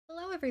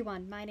Hello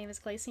everyone, my name is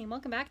Glacie and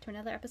welcome back to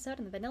another episode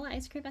in the Vanilla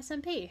Ice Cream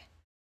SMP.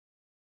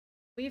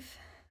 We've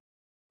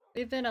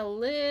been a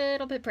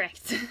little bit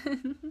pricked.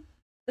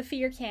 The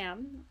fear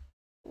cam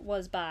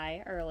was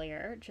by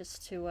earlier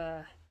just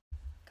to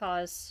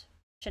cause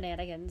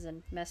shenanigans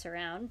and mess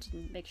around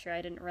and make sure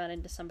I didn't run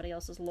into somebody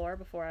else's lore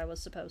before I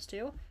was supposed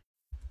to.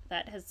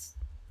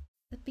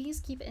 The bees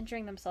keep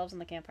injuring themselves in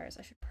the campfires.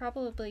 I should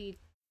probably do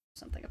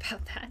something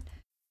about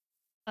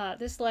that.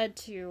 This led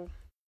to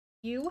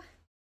you.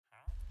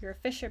 You're a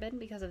fisherman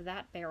because of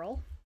that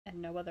barrel,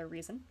 and no other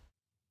reason.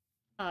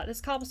 This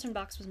cobblestone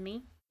box was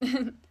me.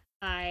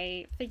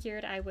 I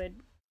figured I would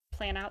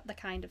plan out the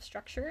kind of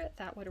structure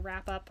that would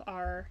wrap up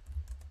our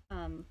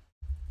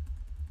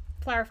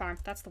flower farm.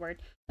 That's the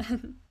word.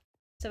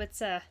 So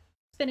it's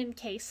been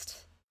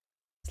encased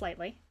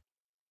slightly.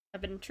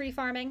 I've been tree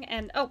farming,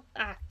 and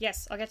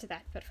yes, I'll get to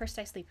that. But first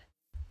I sleep.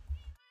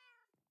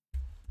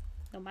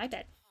 No, my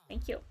bed.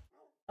 Thank you.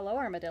 Hello,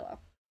 armadillo.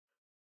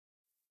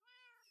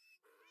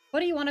 What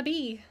do you want to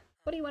be?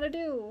 What do you want to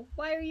do?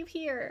 Why are you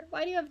here?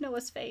 Why do you have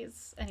Noah's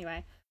face?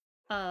 Anyway,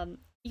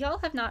 y'all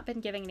have not been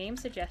giving name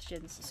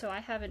suggestions, so I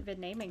haven't been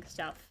naming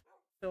stuff.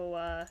 So,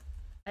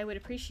 I would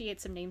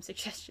appreciate some name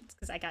suggestions,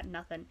 because I got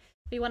nothing.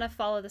 If you want to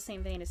follow the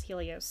same vein as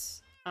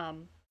Helios,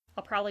 I'll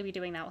probably be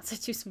doing that once I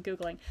do some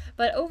Googling.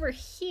 But over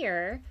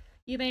here,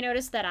 you may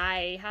notice that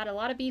I had a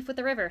lot of beef with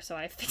the river, so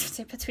I fixed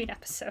it between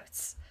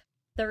episodes.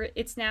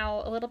 It's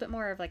now a little bit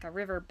more of like a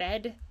river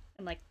bed,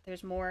 and like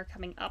there's more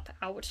coming up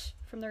out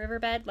from the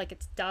riverbed, like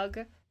it's dug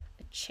a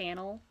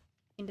channel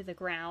into the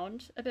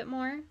ground a bit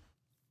more.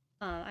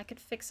 I could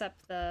fix up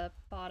the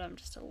bottom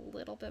just a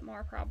little bit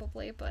more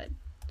probably, but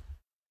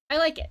I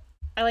like it.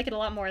 I like it a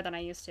lot more than I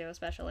used to,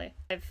 especially.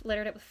 I've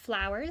littered it with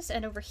flowers,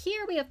 and over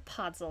here we have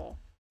podzol.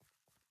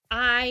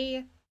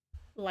 I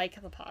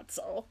like the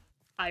podzol.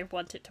 I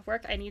want it to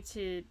work. I need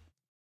to,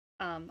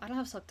 I don't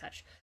have silk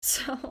touch,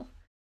 so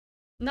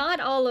not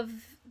all of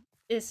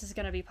this is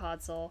gonna be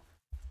podzol.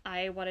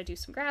 I want to do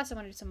some grass, I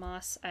want to do some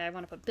moss, I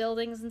want to put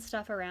buildings and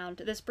stuff around.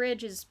 This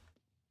bridge is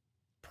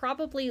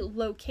probably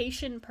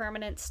location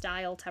permanent,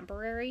 style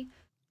temporary,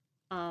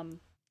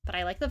 but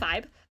I like the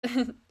vibe.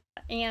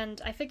 And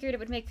I figured it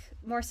would make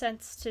more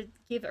sense to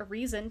give a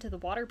reason to the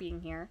water being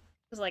here.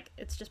 Because, like,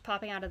 it's just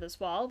popping out of this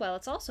wall, well,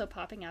 it's also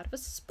popping out of a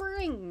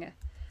spring,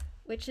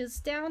 which is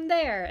down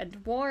there,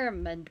 and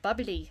warm and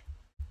bubbly.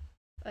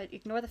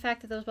 Ignore the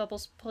fact that those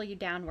bubbles pull you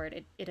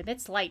downward. It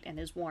emits light and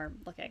is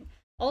warm looking.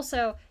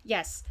 Also,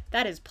 yes,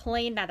 that is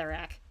plain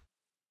netherrack.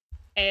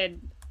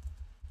 And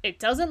it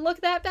doesn't look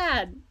that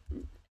bad.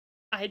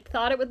 I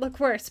thought it would look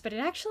worse, but it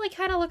actually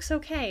kind of looks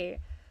okay.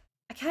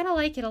 I kind of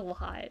like it a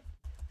lot.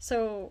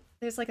 So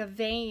there's like a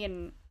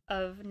vein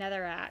of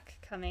netherrack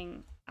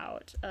coming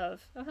out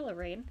of, oh hello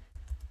rain,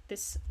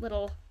 this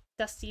little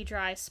dusty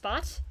dry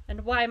spot.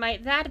 And why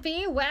might that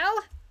be?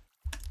 Well,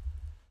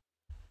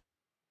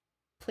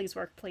 please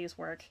work, please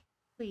work,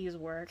 please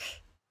work.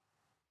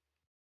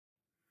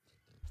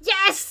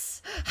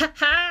 Yes!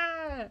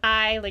 Ha-ha!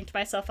 I linked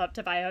myself up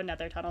to bio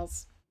nether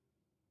tunnels.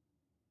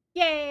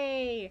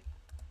 Yay!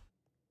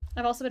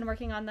 I've also been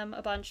working on them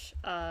a bunch.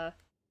 A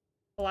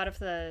lot of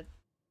the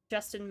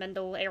Justin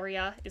Mendel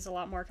area is a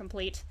lot more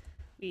complete.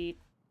 We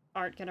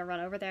aren't gonna run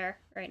over there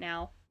right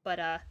now, but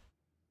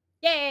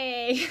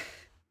yay!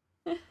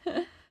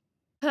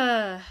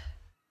 I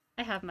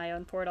have my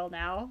own portal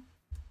now.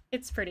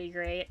 It's pretty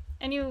great.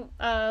 And you,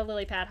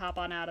 lily pad, hop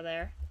on out of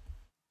there.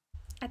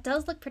 It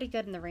does look pretty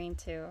good in the rain,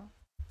 too.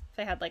 If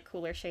I had, like,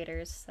 cooler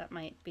shaders, that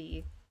might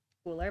be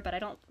cooler, but I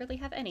don't really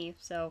have any,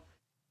 so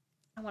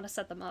I want to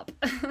set them up.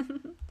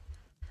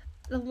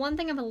 The one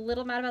thing I'm a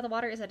little mad about the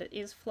water is that it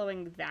is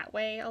flowing that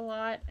way a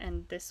lot,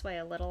 and this way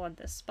a little on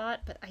this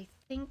spot, but I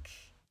think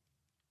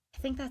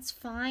that's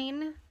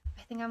fine.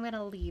 I think I'm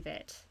gonna leave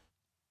it.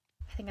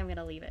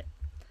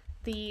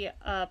 The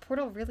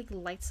portal really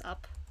lights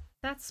up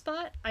that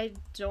spot. I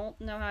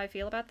don't know how I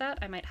feel about that.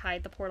 I might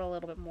hide the portal a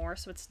little bit more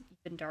so it's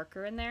even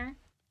darker in there.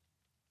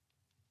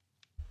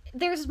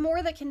 There's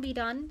more that can be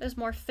done. There's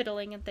more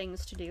fiddling and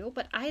things to do,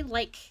 but I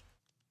like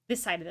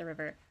this side of the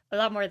river a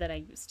lot more than I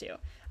used to.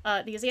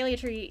 The azalea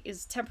tree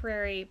is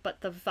temporary, but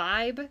the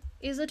vibe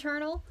is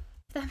eternal,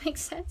 if that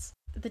makes sense.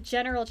 The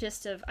general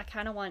gist of I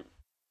kind of want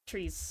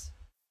trees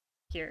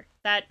here.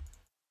 That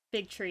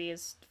big tree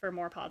is for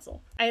more podzol.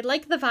 I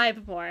like the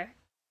vibe more.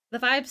 The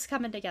vibe's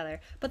coming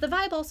together, but the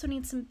vibe also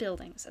needs some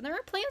buildings, and there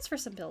are plans for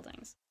some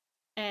buildings.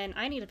 And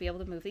I need to be able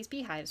to move these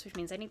beehives, which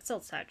means I need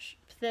silk touch.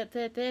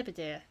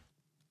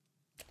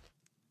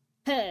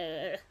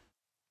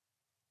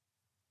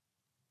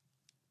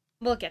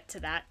 We'll get to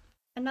that.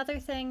 Another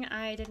thing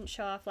I didn't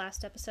show off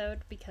last episode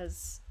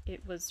because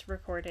it was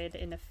recorded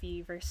in a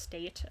fever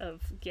state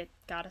of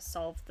gotta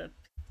solve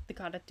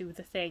gotta do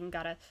the thing,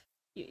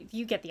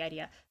 you get the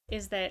idea,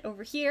 is that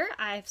over here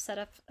I've set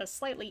up a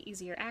slightly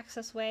easier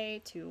access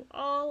way to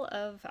all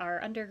of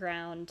our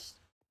underground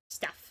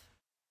stuff.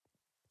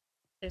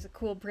 There's a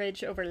cool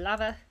bridge over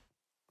lava.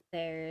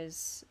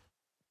 There's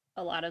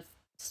a lot of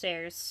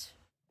stairs.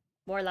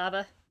 More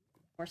lava.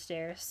 More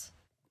stairs.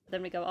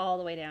 Then we go all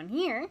the way down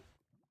here,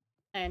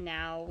 and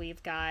now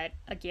we've got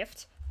a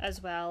gift, as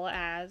well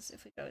as,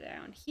 if we go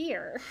down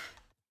here,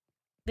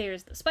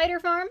 there's the spider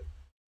farm.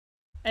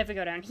 If we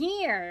go down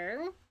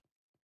here,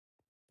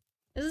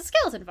 there's a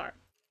skeleton farm.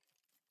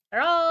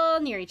 They're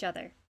all near each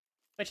other,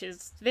 which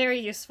is very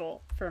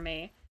useful for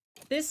me.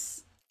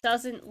 This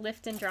doesn't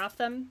lift and drop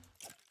them,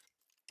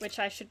 which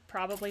I should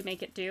probably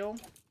make it do.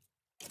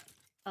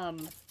 I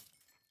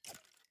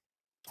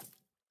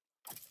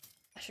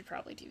should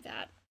probably do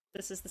that.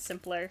 This is the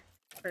simpler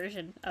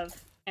version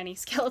of any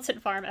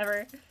skeleton farm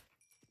ever.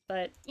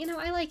 But, you know,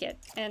 I like it.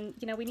 And,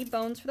 you know, we need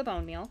bones for the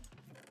bone meal.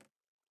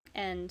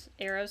 And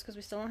arrows, because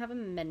we still don't have a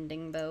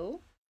mending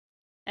bow.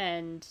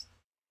 And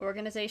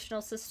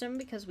organizational system,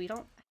 because we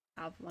don't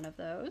have one of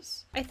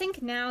those. I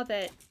think now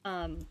that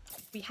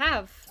we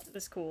have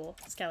this cool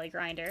skelly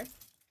grinder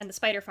and the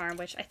spider farm,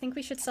 which I think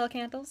we should sell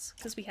candles,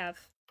 because we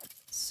have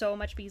so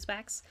much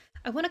beeswax.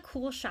 I want a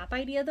cool shop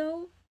idea,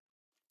 though.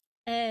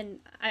 And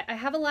I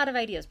have a lot of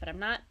ideas, but I'm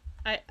not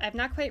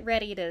quite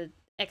ready to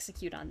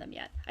execute on them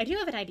yet. I do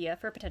have an idea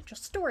for a potential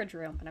storage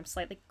room, and I'm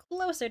slightly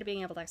closer to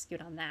being able to execute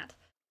on that.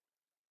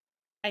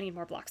 I need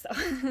more blocks, though.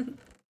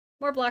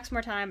 More blocks,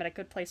 more time, and a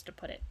good place to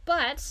put it.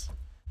 But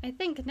I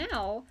think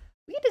now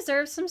we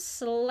deserve some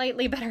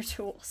slightly better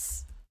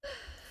tools.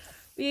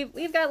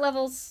 We've got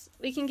levels.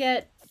 We can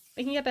get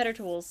better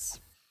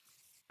tools.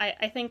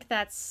 I think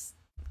that's,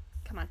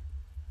 come on.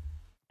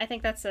 I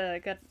think that's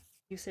a good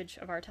usage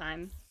of our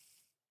time.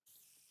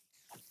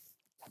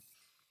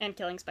 And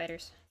killing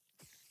spiders.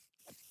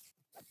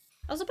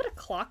 I also put a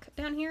clock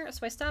down here,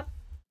 so I stop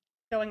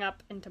going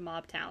up into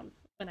Mob Town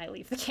when I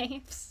leave the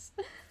caves.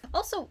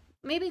 Also,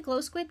 maybe glow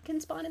squid can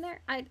spawn in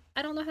there? I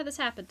don't know how this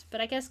happened, but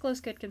I guess glow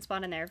squid can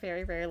spawn in there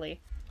very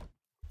rarely.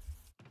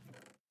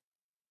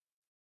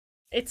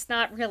 It's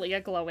not really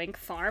a glowing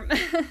farm.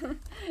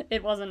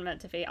 It wasn't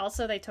meant to be.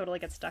 Also, they totally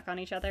get stuck on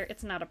each other.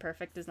 It's not a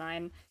perfect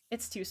design.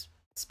 It's two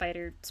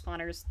spider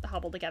spawners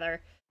hobbled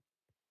together.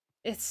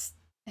 It's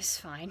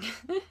fine.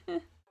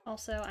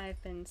 Also,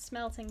 I've been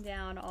smelting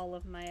down all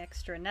of my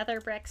extra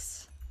nether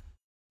bricks.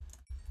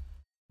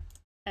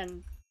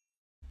 And,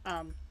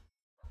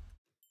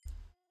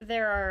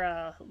 there are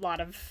a lot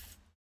of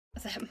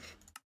them.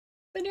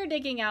 When you're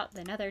digging out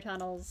the nether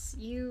tunnels,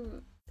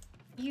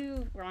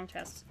 wrong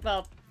chest.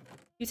 Well,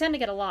 you tend to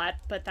get a lot,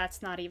 but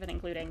that's not even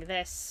including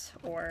this,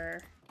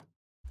 or,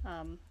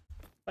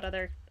 what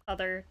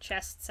other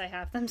chests I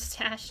have them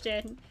stashed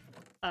in.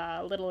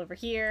 A little over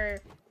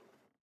here.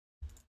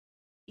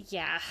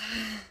 Yeah.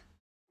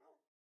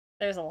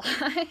 There's a lot.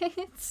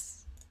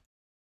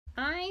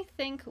 I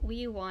think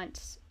we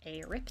want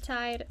a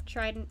Riptide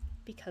Trident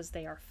because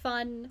they are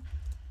fun.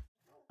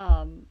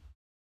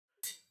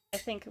 I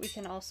think we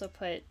can also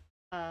put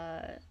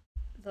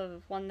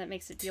the one that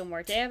makes it deal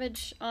more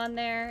damage on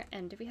there.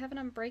 And do we have an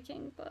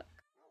Unbreaking book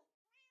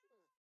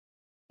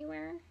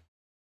anywhere?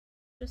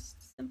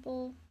 Just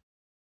simple.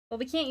 Well,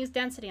 we can't use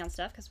density on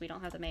stuff because we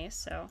don't have the mace,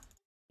 so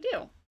we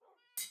do.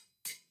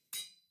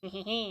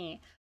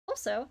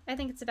 Also, I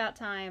think it's about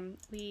time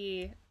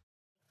we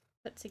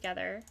put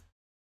together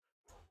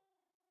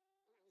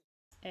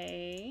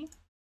a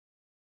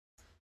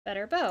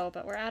better bow,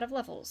 but we're out of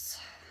levels.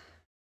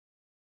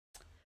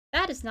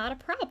 That is not a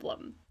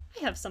problem. I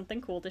have something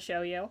cool to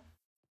show you.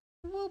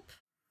 Whoop.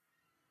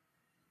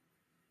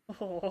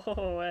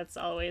 Oh, that's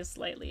always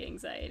slightly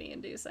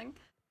anxiety-inducing.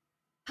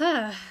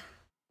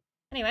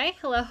 Anyway,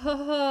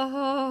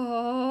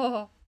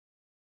 hello.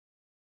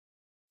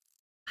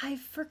 I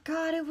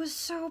forgot it was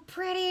so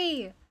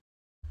pretty!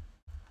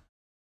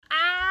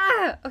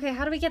 Ah! Okay,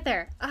 how do we get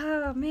there?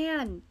 Oh,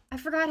 man. I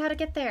forgot how to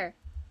get there.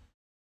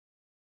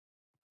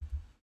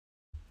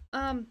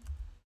 Uh-oh.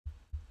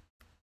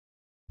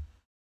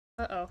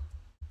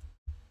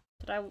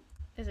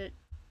 Is it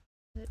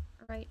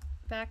right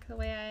back the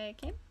way I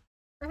came?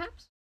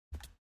 Perhaps?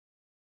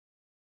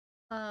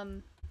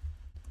 Oh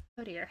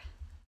dear.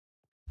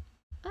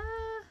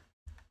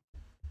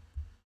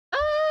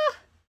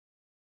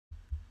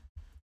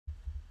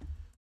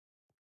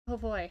 Oh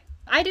boy.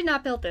 I did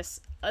not build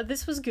this.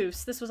 This was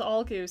Goose. This was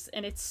all Goose,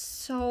 and it's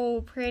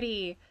so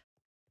pretty.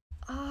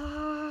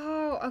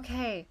 Oh,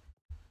 okay.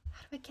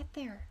 How do I get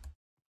there?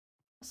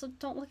 Also,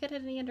 don't look at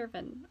it in the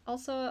Enderman.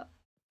 Also,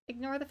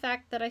 ignore the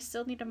fact that I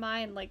still need to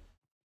mine, like,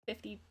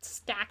 50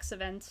 stacks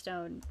of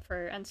endstone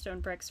for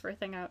endstone bricks for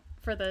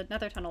the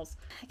nether tunnels.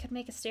 I could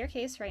make a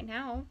staircase right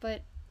now,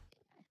 but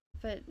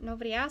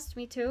nobody asked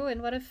me to,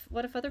 and what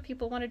if other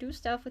people want to do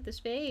stuff with the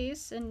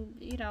space, and,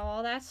 you know,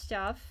 all that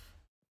stuff.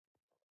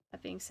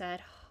 That being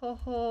said,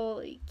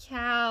 holy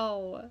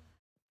cow.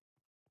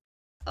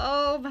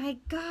 Oh my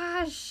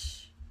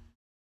gosh.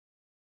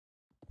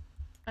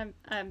 I'm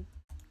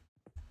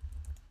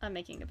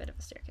making a bit of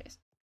a staircase.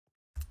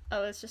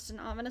 Oh, it's just an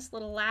ominous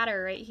little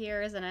ladder right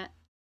here, isn't it?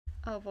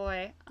 Oh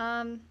boy.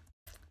 I'm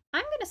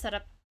gonna set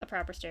up a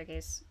proper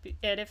staircase.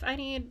 And if I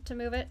need to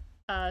move it,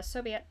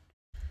 so be it.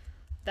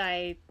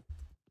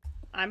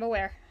 I'm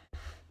aware.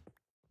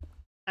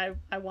 I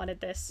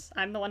wanted this.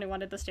 I'm the one who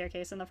wanted the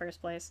staircase in the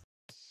first place.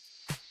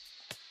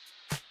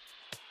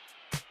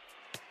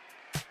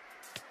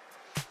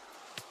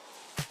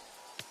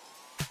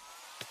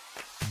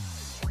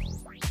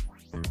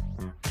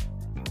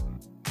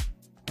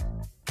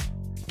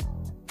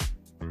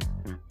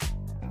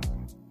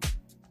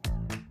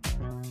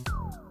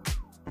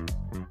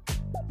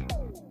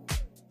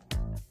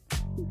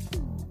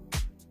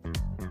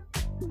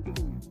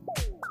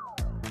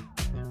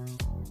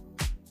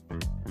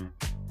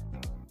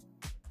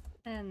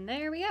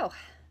 go.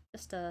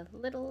 Just a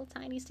little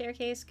tiny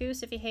staircase.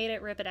 Goose, if you hate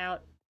it, rip it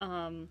out.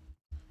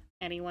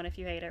 Anyone, if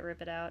you hate it,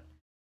 rip it out.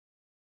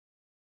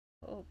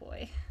 Oh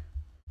boy.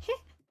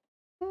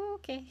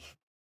 Okay.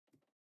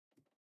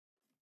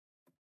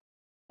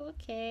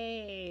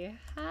 Okay.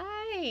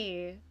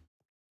 Hi.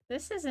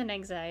 This isn't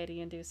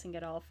anxiety-inducing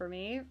at all for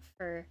me,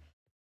 for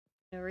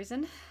no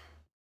reason.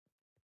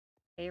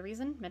 A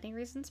reason? Many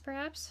reasons,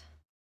 perhaps?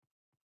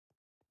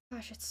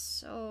 Gosh, it's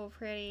so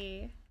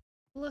pretty.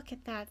 Look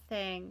at that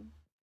thing.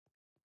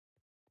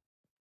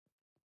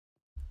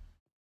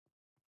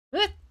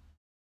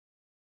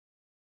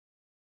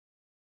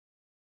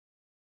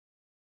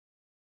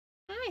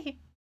 Hi.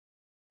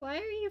 Why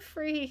are you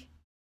free?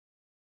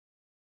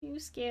 You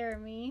scare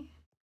me.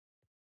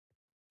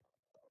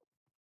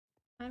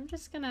 I'm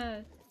just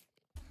gonna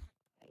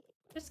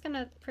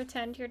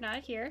pretend you're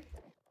not here.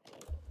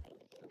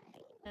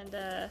 And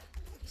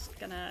just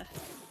gonna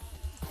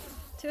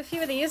do a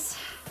few of these.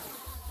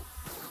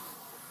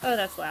 Oh,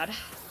 that's loud.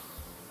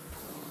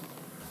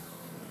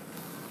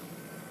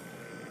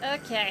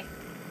 Okay.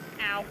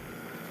 Ow.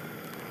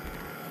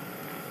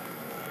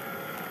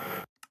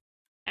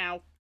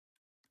 Ow.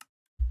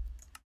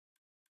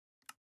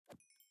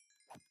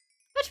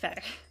 Much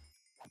better.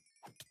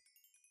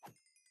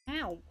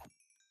 Ow.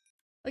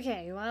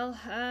 Okay, well,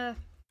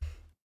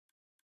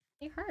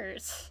 they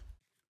hurt.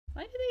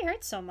 Why do they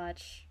hurt so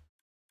much?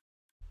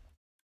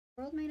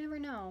 The world may never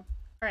know.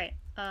 Alright,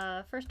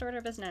 first order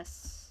of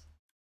business.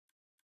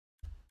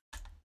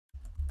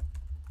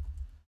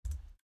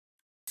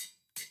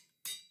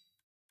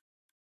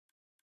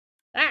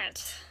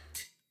 That!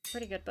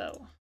 Pretty good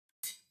bow.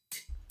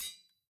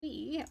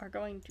 We are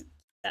going to keep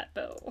that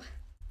bow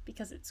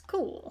because it's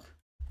cool.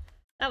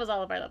 That was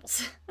all of our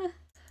levels.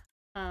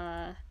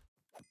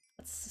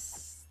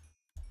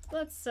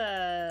 Let's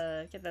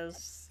get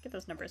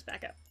those numbers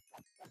back up.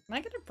 Am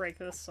I gonna break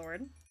this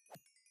sword?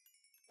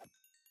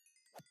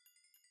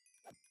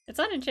 It's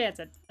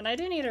unenchanted, and I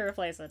do need to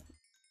replace it.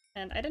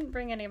 And I didn't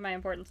bring any of my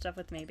important stuff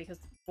with me because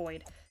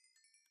void.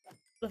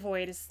 The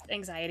void is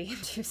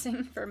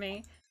anxiety-inducing for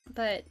me.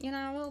 But you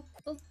know,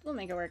 we'll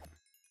make it work.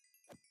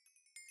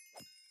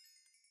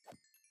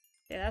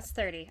 Okay, that's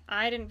 30.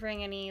 I didn't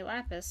bring any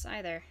lapis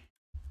either.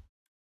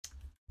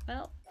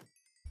 Well,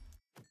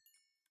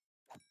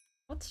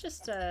 let's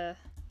just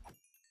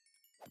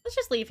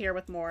leave here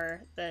with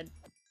more that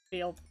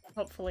we'll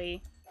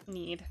hopefully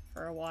need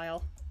for a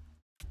while.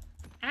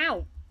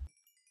 Ow!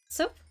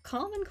 So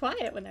calm and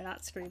quiet when they're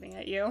not screaming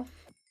at you.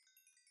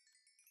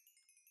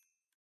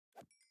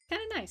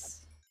 Kinda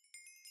nice.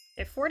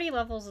 Okay, 40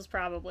 levels is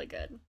probably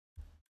good.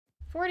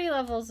 40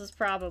 levels is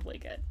probably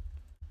good.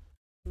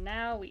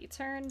 Now we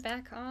turn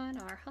back on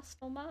our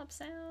hostile mob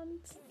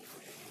sounds.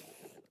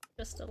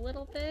 Just a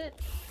little bit.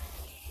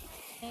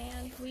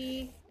 And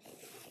we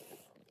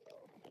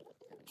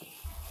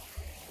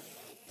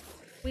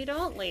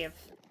don't leave.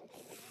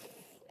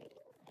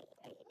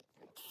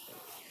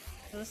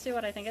 Does this do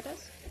what I think it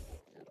does?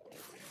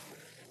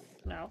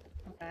 No.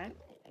 Okay.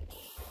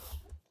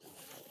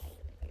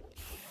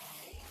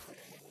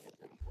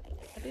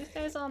 Are these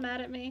guys all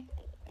mad at me?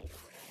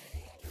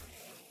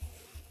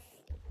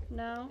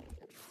 No.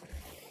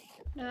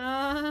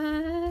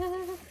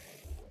 No.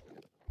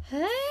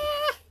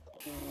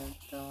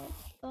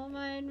 Don't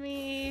mind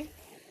me.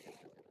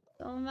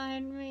 Don't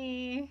mind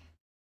me.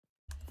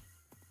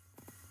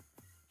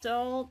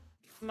 Don't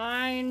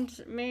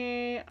mind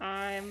me.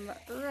 I'm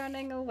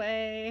running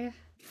away.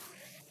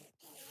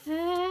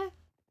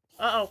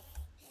 Uh-oh.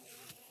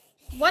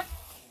 What?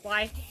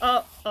 Why?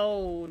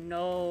 Oh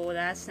no,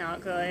 that's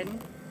not good.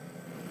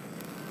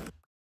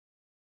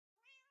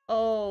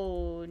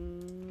 Oh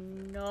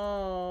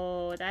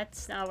no,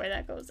 that's not where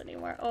that goes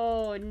anymore.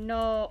 Oh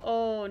no,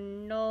 oh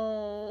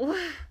no.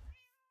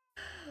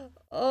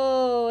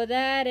 Oh,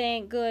 that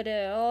ain't good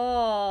at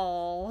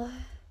all.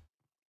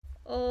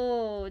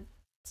 Oh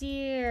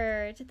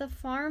dear. Did the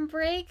farm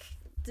break?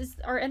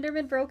 Are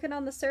Endermen broken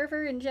on the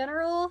server in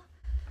general?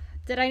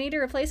 Did I need to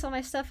replace all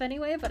my stuff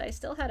anyway, but I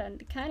still had a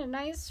kind of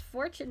nice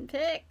fortune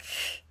pick.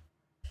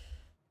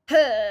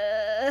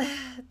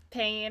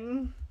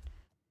 Pain.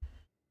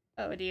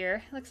 Oh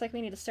dear. Looks like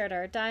we need to start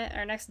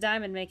our next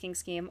diamond making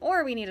scheme.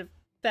 Or we need a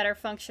better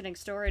functioning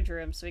storage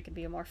room so we can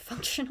be a more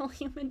functional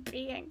human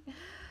being.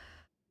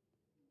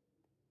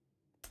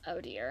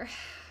 Oh dear.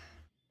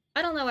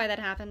 I don't know why that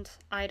happened.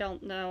 I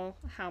don't know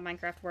how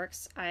Minecraft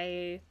works.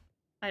 I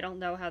don't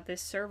know how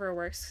this server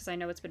works because I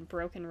know it's been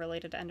broken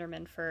related to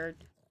Enderman for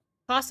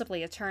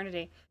possibly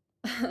eternity.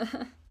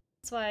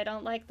 That's why I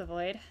don't like the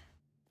Void.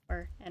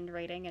 Or end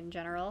rating in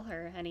general,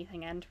 or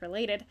anything end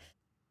related.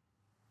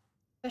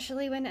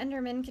 Especially when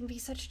Endermen can be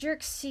such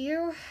jerks to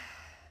you.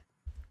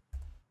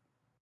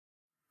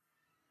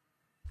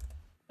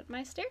 But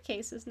my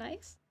staircase is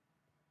nice.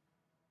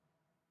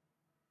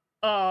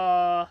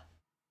 Are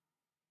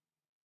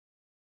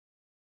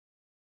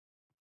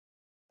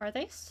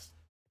they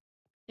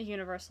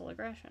universal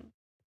aggression?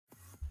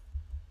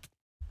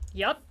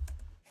 Yup.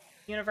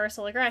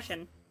 Universal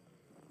aggression.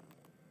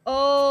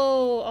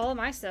 Oh, all of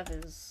my stuff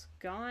is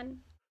gone.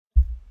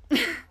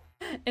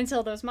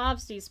 Until those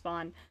mobs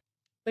despawn.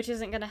 Which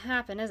isn't gonna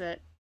happen, is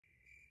it?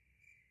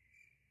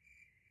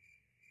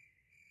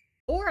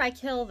 Or I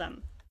kill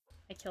them.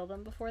 I kill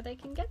them before they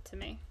can get to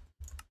me.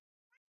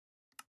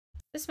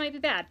 This might be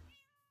bad.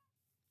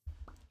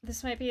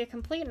 This might be a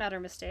complete and utter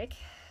mistake.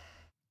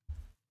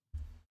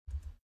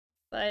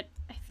 But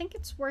I think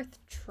it's worth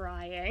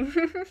trying.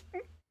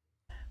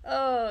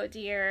 Oh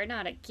dear,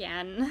 not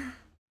again.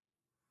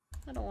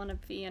 I don't want to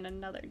be in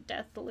another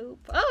death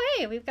loop. Oh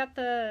hey, we got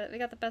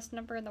the best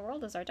number in the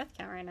world as our death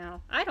count right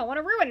now. I don't want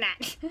to ruin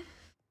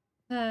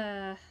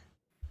that.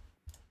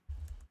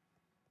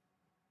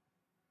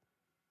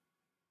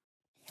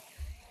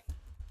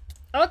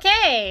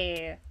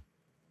 Okay.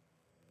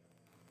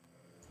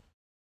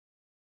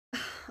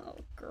 Oh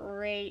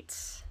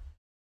great.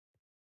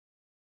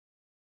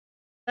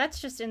 That's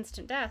just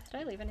instant death.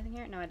 Did I leave anything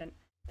here? No, I didn't.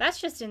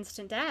 That's just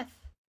instant death.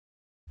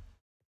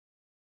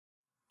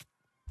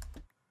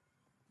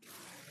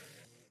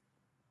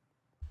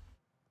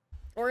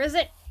 Or is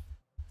it?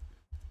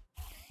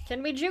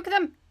 Can we juke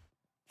them?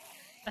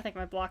 I think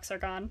my blocks are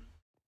gone.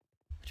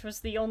 Which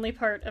was the only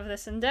part of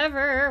this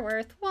endeavor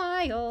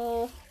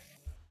worthwhile.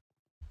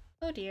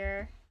 Oh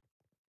dear.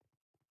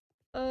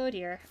 Oh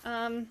dear.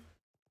 Oh,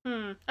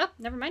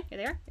 never mind. Here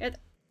they are.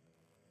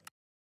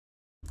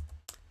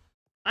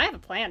 I have a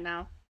plan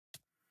now.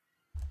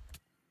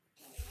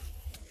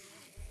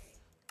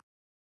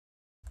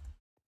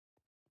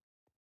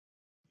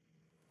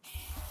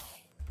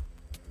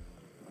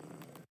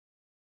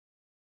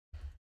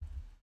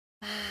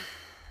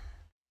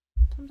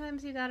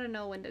 Sometimes you gotta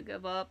know when to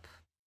give up.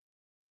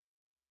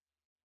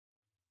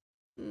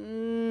 I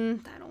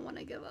don't want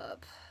to give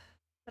up,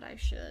 but I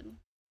should.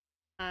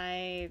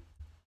 I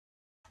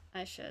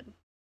should.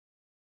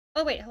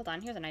 Oh wait, hold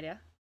on. Here's an idea.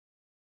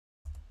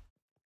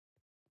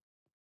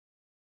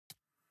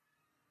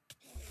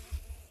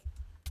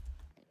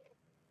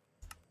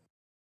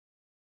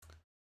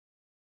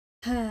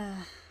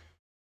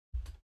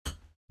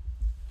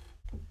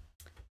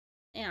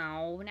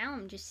 Oh, now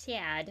I'm just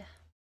sad.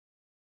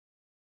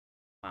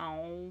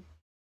 Oh.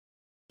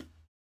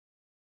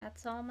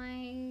 That's all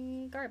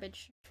my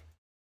garbage.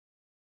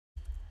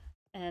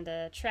 And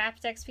a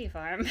trapped XP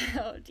farm.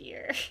 Oh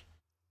dear.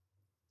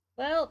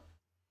 Well,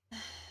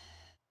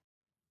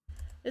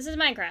 this is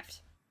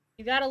Minecraft.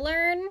 You gotta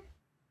learn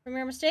from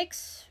your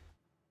mistakes.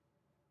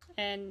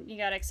 And you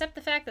gotta accept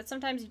the fact that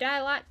sometimes you die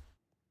a lot.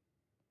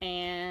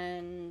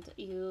 And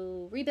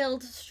you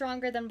rebuild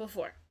stronger than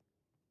before.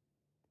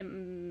 It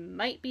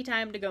might be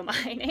time to go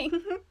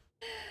mining.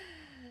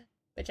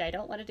 Which I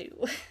don't want to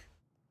do.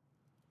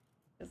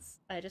 Because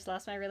I just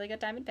lost my really good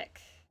diamond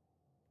pick.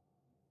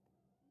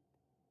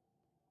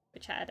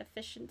 Which had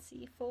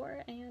efficiency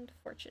 4 and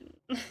fortune.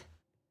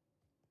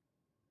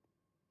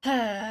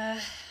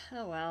 Oh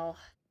well.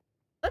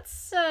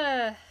 Let's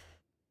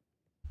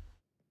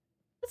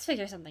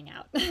figure something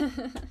out.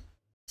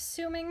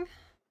 Assuming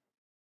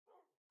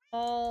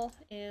all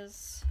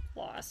is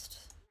lost.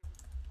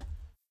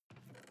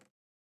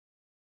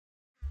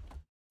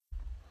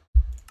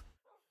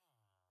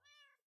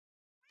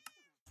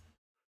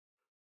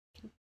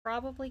 Can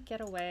probably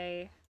get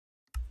away.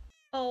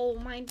 Oh,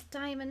 my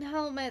diamond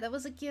helmet! That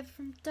was a gift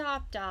from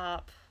Dop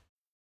Dop.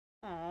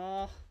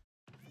 Aww.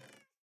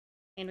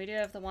 And we do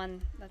have the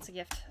one that's a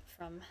gift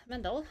from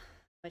Mendel,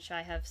 which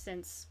I have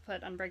since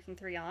put Unbreaking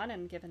 3 on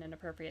and given an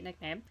appropriate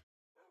nickname.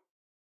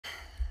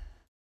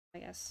 I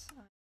guess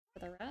for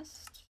the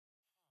rest.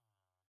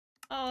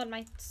 Oh, and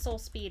my soul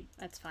speed.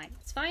 That's fine.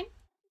 It's fine.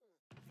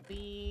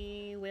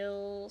 We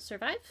will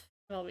survive.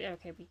 Well,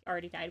 okay, we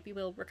already died. We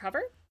will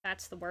recover.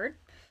 That's the word.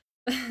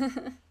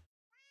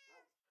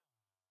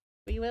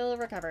 We will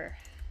recover.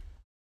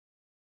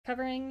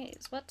 Recovering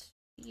is what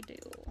we do.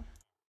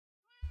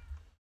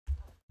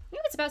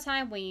 Maybe it's about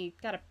time we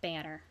got a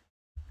banner.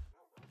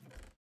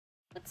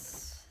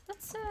 Let's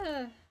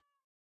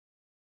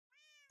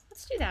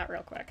do that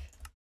real quick.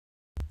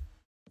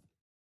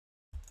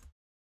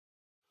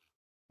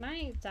 Can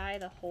I dye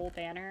the whole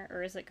banner,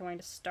 or is it going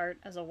to start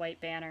as a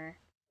white banner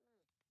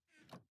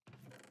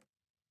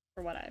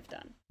for what I've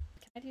done?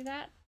 Can I do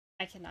that?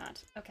 I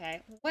cannot.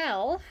 Okay,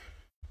 well,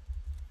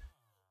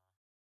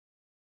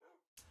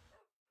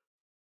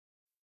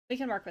 we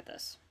can work with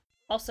this.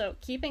 Also,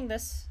 keeping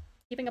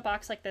a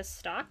box like this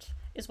stocked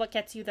is what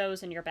gets you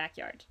those in your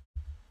backyard.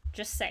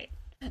 Just say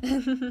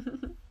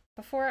it.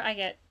 Before I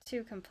get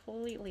too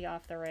completely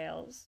off the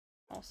rails,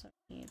 also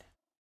need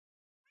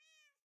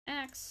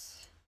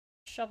axe,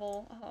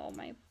 shovel. Oh,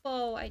 my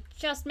bow. I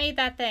just made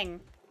that thing.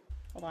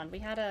 Hold on, we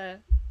had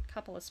a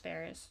couple of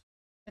spares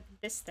with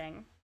this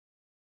thing.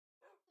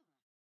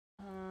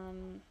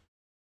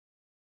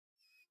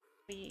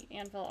 We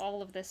anvil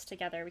all of this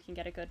together, we can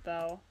get a good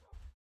bow.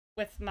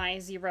 With my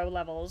 0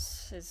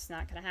 levels, is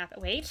not gonna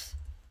happen. Wait.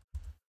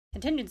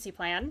 Contingency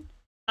plan.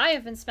 I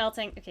have been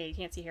smelting... Okay, you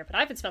can't see here, but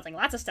I've been smelting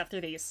lots of stuff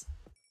through these.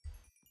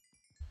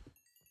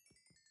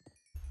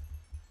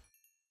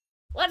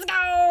 Let's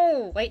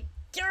go! Wait.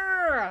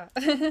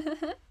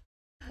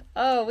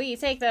 Oh, we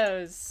take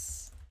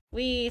those.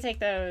 We take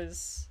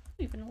those.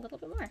 Even a little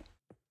bit more.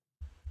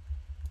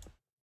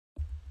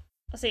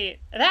 Let's see.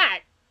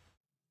 That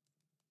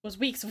was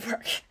weeks of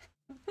work.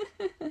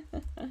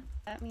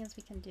 That means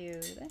we can do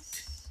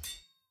this.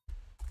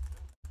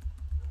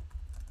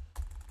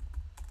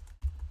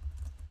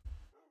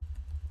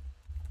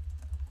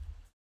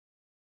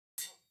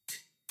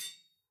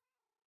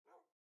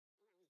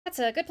 That's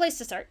a good place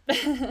to start.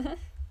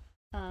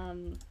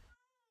 I'm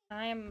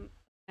the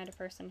kind of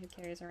person who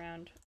carries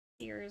around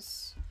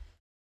ears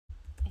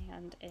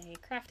and a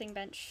crafting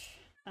bench.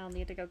 I'll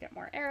need to go get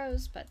more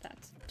arrows, but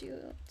that's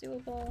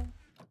doable.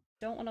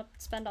 Don't want to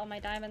spend all my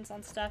diamonds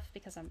on stuff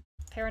because I'm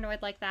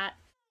paranoid like that.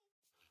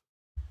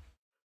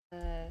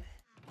 How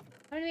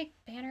do I make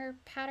banner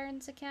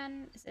patterns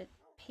again? Is it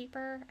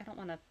paper? I don't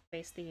want to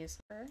waste these.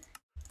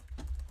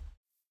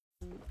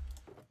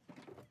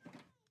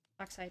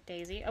 Oxide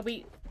daisy. Oh,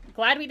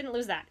 glad we didn't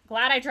lose that.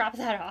 Glad I dropped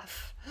that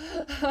off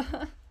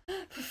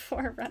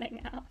before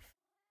running out.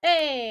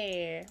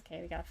 Hey!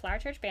 Okay, we got a flower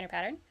church banner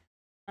pattern.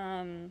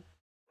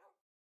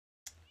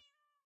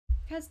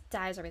 What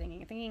dyes are we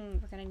thinking? I'm thinking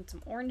we're gonna need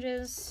some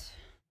oranges,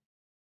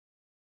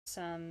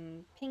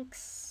 some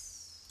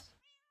pinks,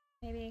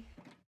 maybe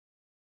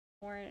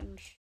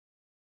orange,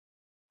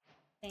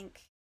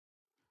 pink.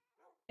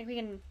 I think we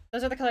can.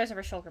 Those are the colors of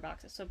our shulker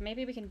boxes, so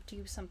maybe we can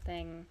do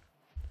something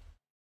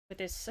with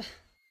this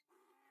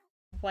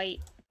white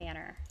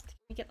banner. Can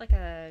we get like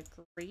a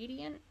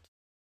gradient?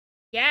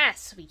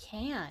 Yes, we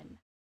can.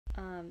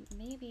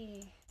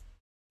 Maybe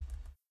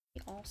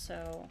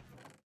also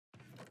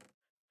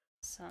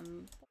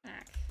some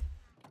black.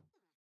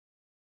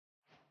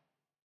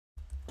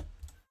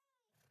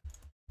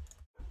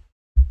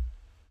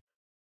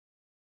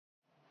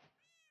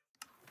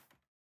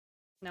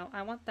 No,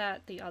 I want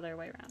that the other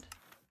way around.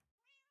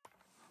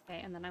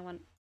 Okay, and then I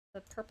want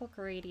the purple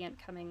gradient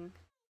coming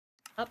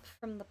up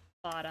from the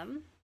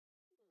bottom.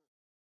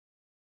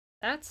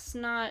 That's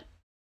not...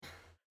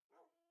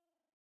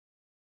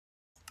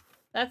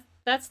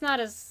 That's not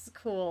as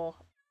cool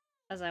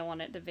as I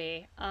want it to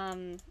be.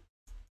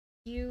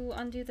 You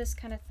undo this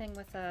kind of thing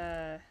with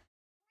a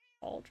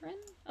cauldron?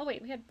 Oh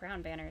wait, we had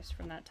brown banners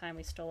from that time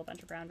we stole a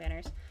bunch of brown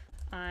banners.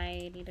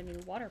 I need a new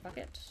water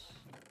bucket.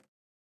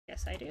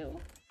 Yes, I do.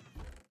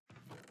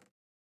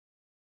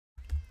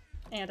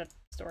 And a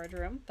storage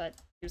room, but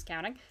who's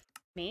counting?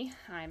 Me.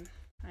 I'm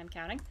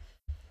counting.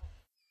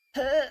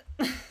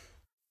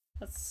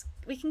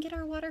 We can get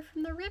our water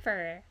from the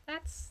river.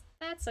 That's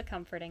a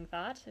comforting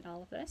thought in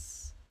all of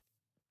this.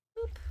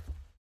 Oop.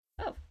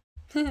 Oh.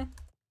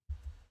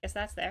 Guess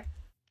that's there.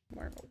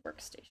 More of a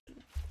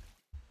workstation.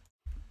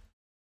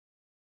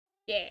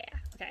 Yeah.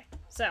 Okay.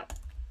 So.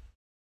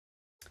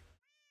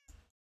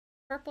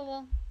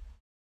 Purple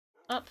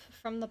up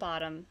from the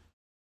bottom.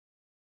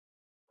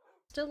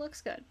 Still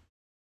looks good.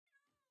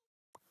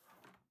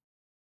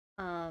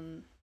 I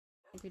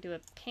think we do a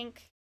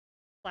pink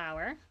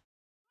flower.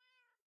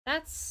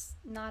 That's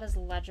not as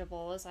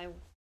legible as I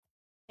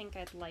think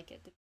I'd like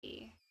it to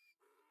be.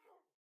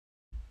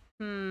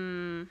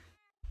 And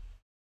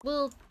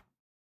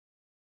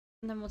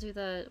then we'll do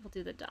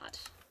the dot.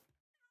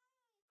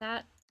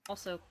 That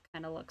also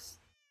kind of looks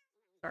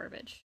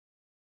garbage.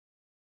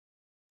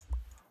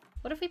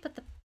 What if we put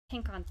the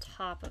pink on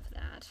top of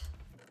that?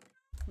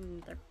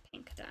 They're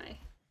pink dye.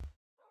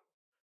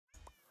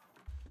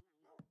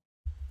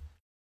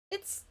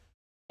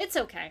 It's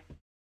okay.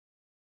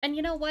 And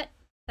you know what?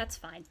 That's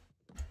fine.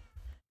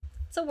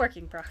 It's a work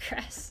in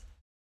progress.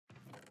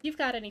 If you've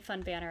got any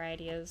fun banner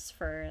ideas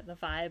for the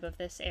vibe of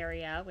this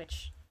area,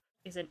 which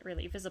isn't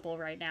really visible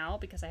right now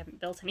because I haven't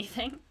built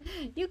anything,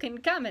 you can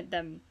comment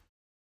them.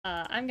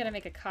 I'm gonna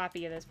make a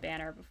copy of this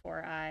banner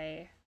before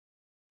I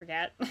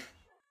forget.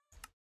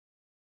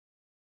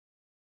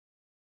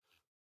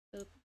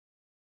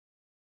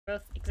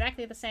 Both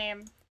exactly the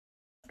same,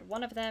 but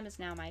one of them is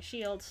now my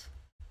shield. Does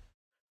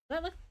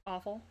that look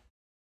awful?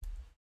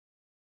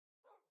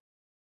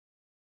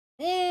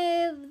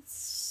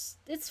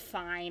 It's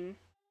fine.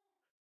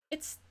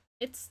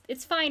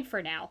 It's fine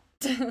for now.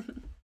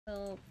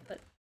 We'll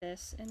put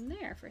this in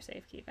there for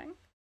safekeeping.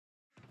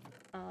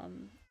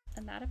 And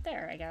that up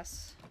there, I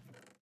guess.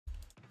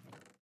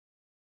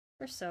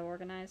 We're so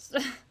organized.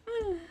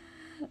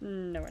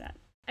 No, we're not.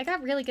 I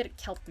got really good at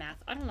kelp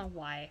math. I don't know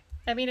why.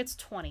 I mean, it's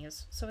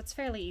 20s, so it's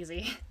fairly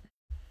easy.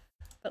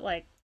 But,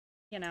 like,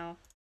 you know,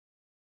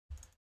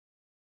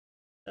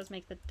 it does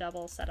make the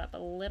double setup a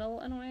little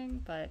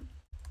annoying, but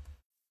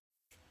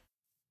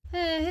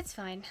it's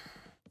fine.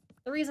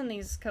 The reason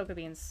these cocoa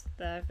beans,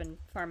 that I've been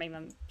farming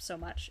them so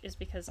much, is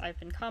because I've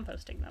been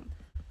composting them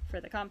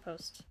for the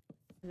compost.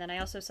 And then I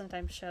also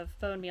sometimes shove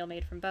bone meal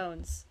made from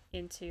bones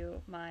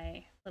into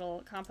my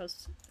little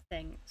compost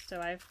thing.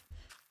 So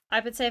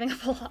I've been saving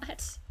up a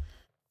lot.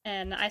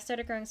 And I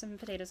started growing some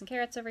potatoes and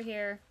carrots over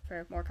here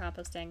for more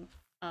composting.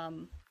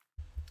 And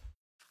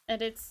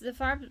it's the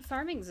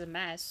farming's a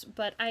mess,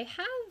 but I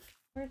have,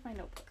 where's my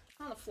notebook?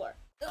 On the floor.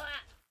 Ugh.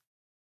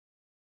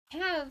 I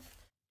have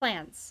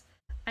plans.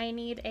 I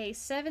need a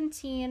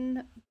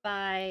 17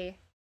 by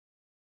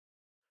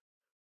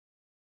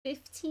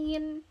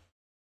 15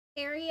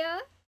 area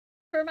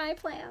for my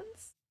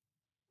plans.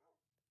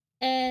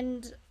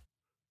 And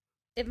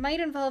it might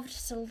involve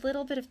just a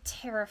little bit of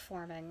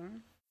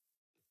terraforming.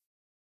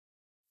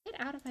 Get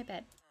out of my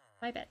bed.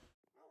 My bed.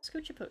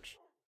 Scoochie pooch.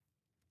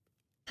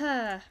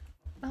 Oh,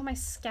 my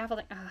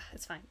scaffolding.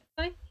 It's fine. It's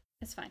fine.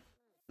 It's fine.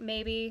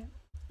 Maybe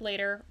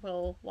later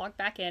we'll log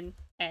back in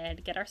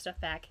and get our stuff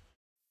back.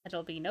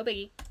 It'll be no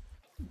biggie.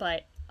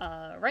 But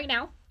right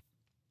now,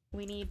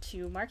 we need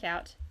to mark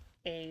out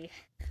a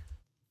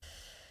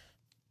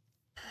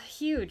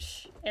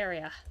huge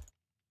area.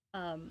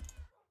 Hold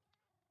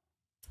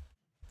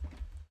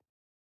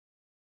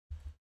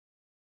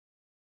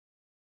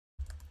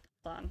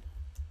on.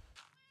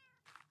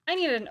 I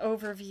need an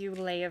overview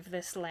lay of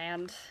this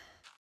land.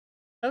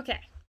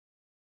 Okay.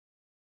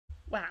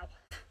 Wow.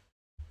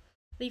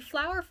 The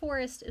flower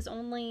forest is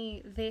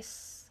only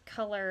this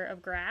color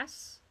of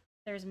grass.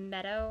 There's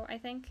meadow, I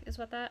think, is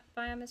what that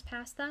biome is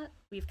past that.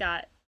 We've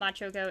got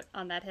MachoGoat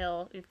on that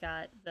hill. We've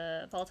got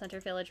the Vault Hunter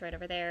village right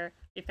over there.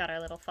 We've got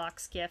our little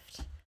fox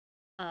gift.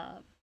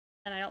 And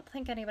I don't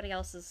think anybody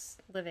else is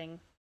living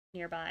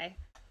nearby.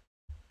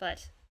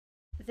 But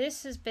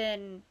this has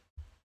been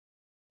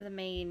the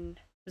main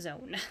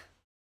zone.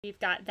 We've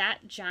got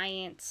that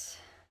giant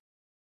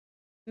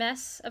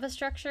mess of a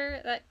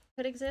structure that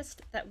could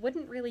exist that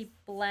wouldn't really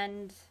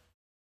blend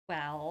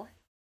well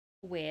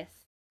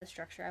with the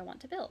structure I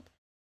want to build.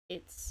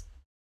 It's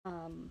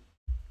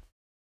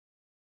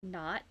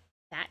not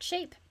that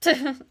shape.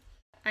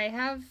 I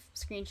have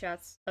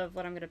screenshots of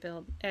what I'm gonna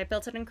build. I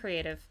built it in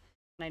creative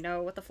and I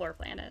know what the floor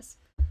plan is.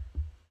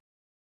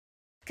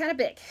 Kind of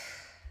big.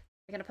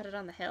 We're gonna put it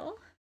on the hill?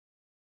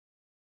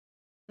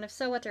 And if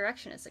so, what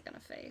direction is it gonna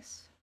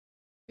face?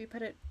 Do we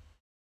put it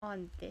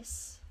on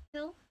this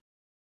hill?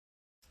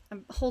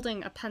 I'm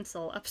holding a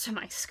pencil up to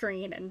my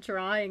screen and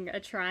drawing a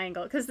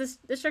triangle because this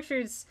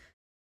structure is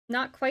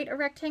not quite a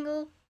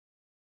rectangle.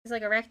 It's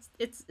like a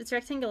it's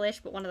rectangle-ish,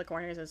 but one of the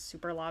corners is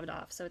super lobbed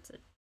off, so it's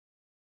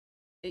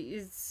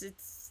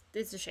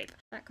a shape.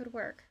 That could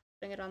work.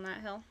 Bring it on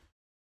that hill.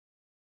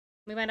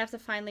 We might have to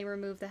finally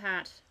remove the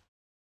hat.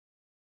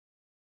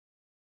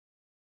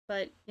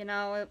 But, you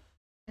know,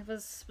 it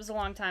was a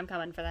long time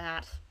coming for the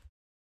hat.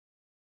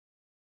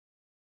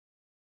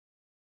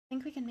 I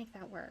think we can make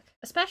that work.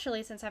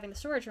 Especially since having the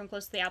storage room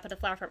close to the output of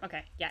Flower Farm.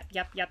 Okay, yep.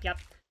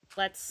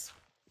 Let's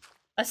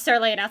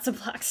start laying out some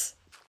blocks.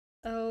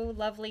 Oh,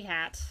 lovely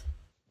hat.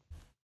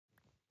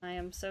 I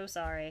am so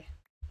sorry.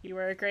 You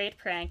were a great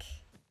prank.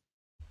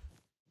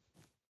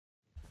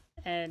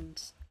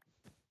 And,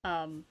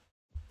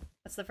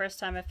 that's the first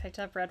time I've picked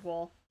up red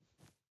wool.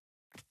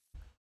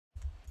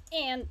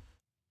 And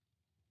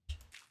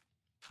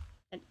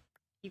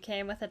you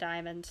came with a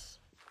diamond,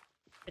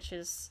 which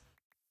is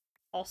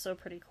also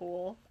pretty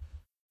cool.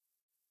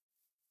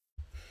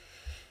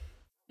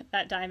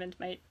 That diamond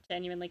might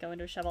genuinely go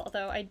into a shovel,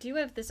 although I do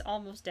have this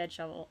almost dead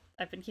shovel.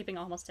 I've been keeping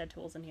almost dead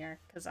tools in here,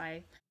 because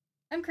I'm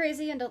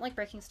crazy and don't like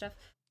breaking stuff.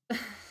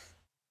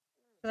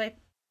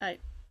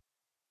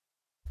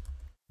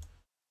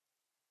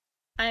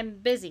 I'm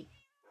busy.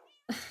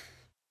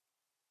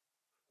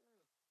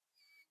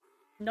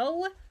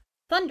 No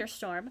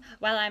thunderstorm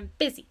while I'm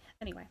busy.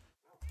 Anyway,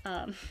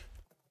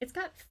 it's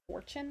got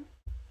fortune.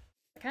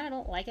 I kind of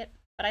don't like it,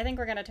 but I think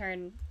we're gonna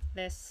turn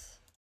this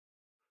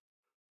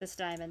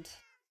diamond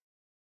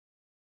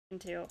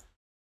into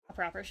a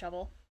proper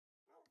shovel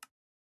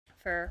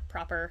for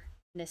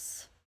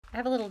properness. I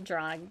have a little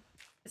drawing.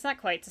 It's not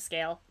quite to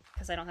scale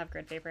because I don't have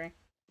grid paper.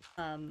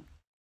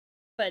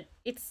 But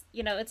it's,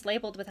 you know, it's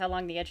labeled with how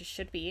long the edges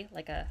should be,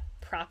 like a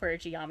proper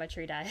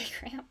geometry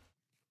diagram.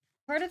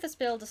 Part of this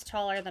build is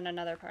taller than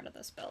another part of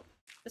this build.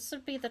 This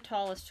would be the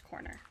tallest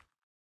corner.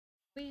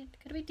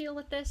 Could we deal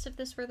with this if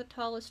this were the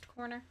tallest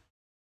corner?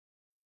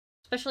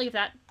 Especially if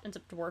that ends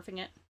up dwarfing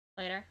it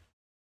later.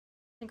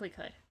 I think we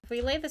could. If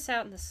we lay this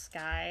out in the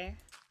sky,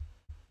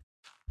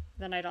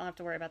 then I don't have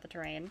to worry about the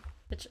terrain,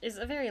 which is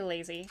a very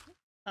lazy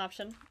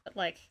option, but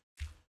like,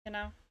 you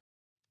know,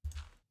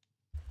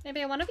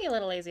 maybe I want to be a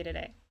little lazy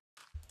today.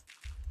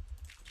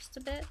 Just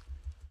a bit.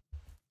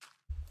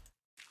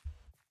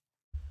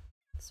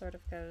 It sort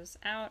of goes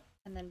out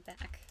and then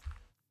back.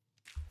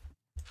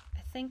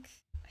 I think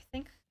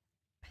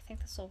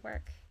this will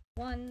work.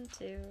 1,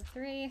 2,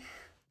 3,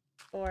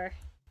 4,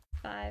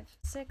 5,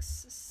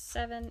 6,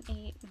 7,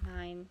 8,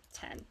 9,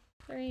 10.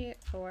 3,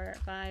 4,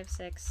 5,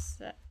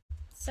 6,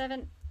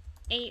 7,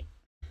 8,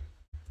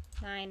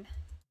 9,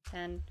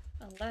 10,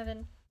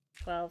 11,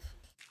 12,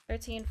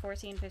 13,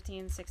 14,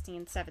 15,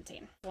 16,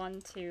 17.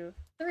 1, 2,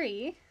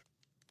 3. And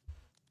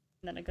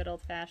then a good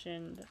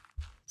old-fashioned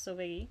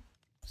so-wiggy.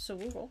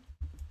 So-woogle.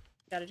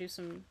 Gotta do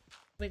some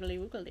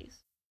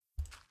wiggly-wooglies.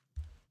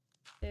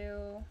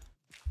 2,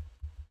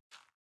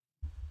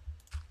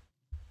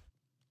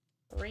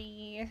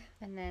 3,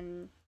 and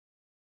then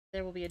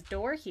there will be a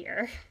door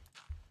here.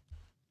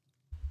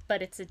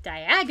 But it's a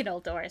diagonal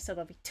door, so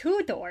there'll be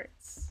 2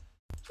 doors.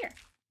 Here.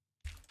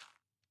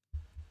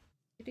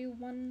 You do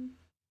one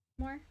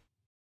more?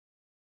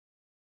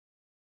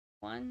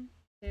 1,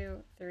 2,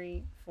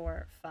 3,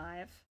 4,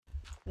 5.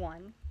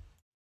 1.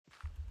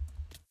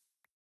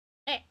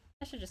 Hey,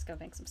 I should just go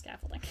make some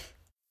scaffolding.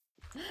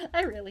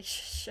 I really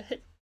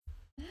should.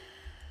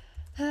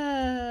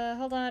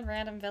 Hold on,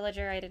 random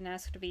villager I didn't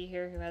ask to be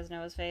here who has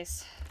Noah's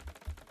face.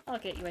 I'll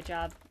get you a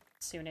job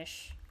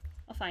soonish.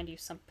 I'll find you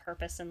some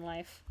purpose in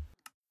life.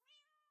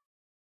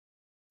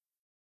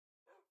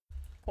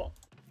 Cool.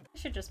 I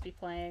should just be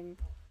playing,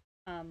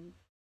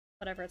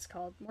 whatever it's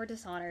called, more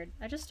Dishonored.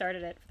 I just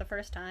started it for the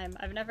first time.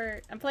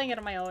 I'm playing it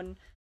on my own,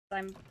 but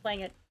I'm playing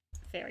it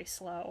very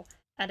slow,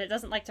 and it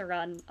doesn't like to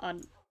run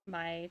on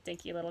my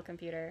dinky little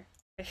computer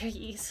very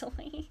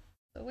easily.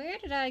 So where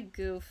did I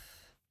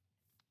goof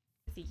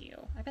with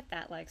you? I bet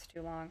that leg's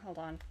too long. Hold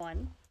on.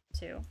 1,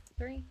 2,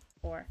 3,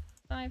 4,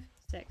 5,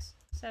 6,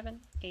 7,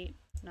 8,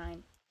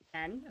 9,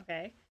 10.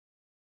 Okay.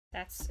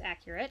 That's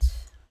accurate.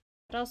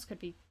 What else could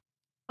be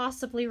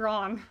possibly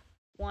wrong?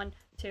 1,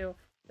 2,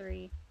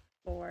 3,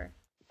 4,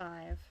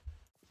 5,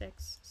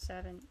 6,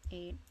 7,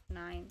 8,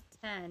 9,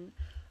 10,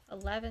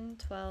 11,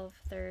 12,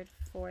 3rd,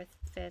 4th,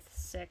 5th,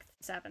 6th,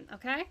 7th.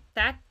 Okay?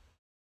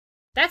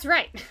 That's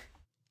right!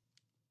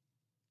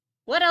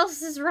 What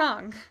else is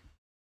wrong?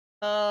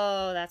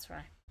 Oh, that's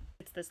right.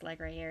 It's this leg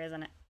right here,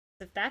 isn't it?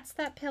 If that's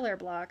that pillar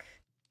block,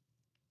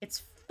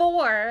 it's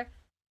 4,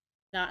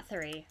 not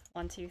 3.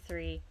 1, 2,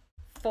 3,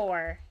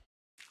 4.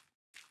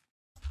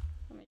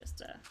 Let me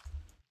just,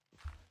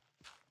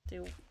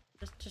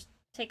 just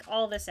take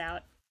all this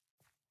out.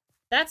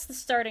 That's the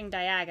starting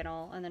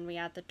diagonal, and then we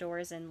add the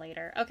doors in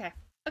later. Okay,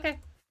 okay.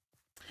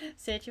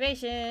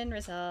 Situation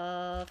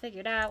resolved.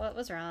 Figured out what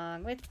was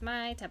wrong with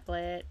my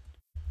template.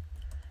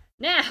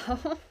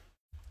 Now,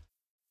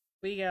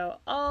 we go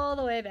all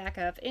the way back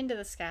up into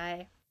the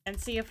sky and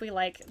see if we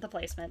like the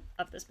placement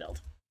of this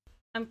build.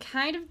 I'm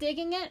kind of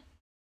digging it,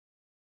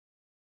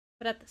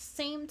 but at the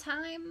same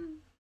time,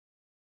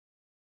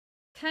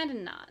 kind of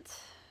not.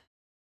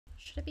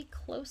 Should it be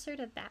closer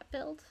to that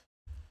build?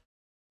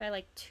 By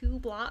like 2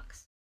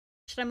 blocks?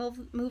 Should I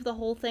move the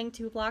whole thing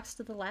 2 blocks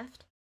to the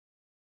left?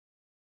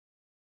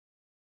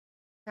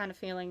 Kind of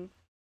feeling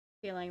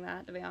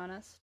that, to be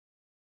honest.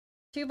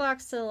 2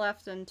 blocks to the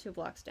left and 2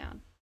 blocks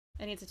down.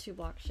 It needs a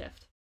 2-block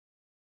shift.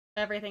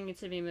 Everything needs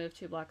to be moved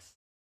 2 blocks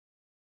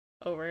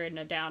over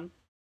and down.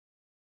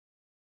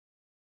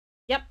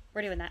 Yep,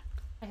 we're doing that.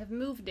 I have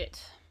moved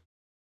it.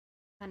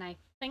 And I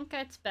think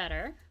it's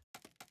better.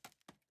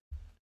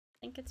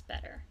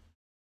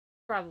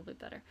 Probably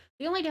better.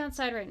 The only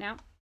downside right now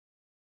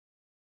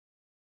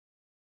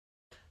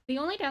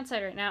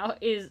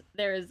is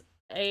there's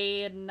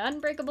an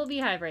unbreakable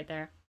beehive right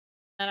there.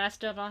 And I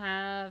still don't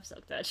have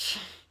Silk Touch.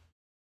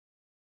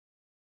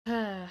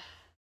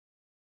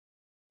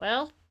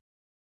 Well,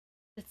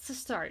 it's a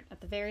start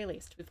at the very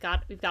least. We've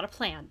got a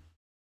plan.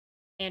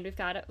 And we've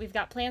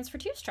got plans for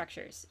 2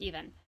 structures,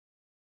 even.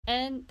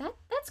 And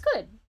that's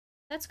good.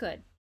 That's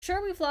good.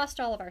 Sure, we've lost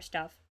all of our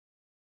stuff.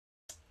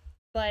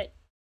 But,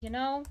 you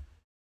know,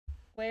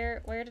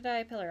 where did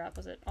I pillar up?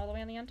 Was it all the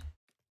way on the end?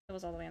 It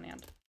was all the way on the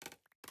end.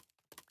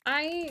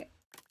 I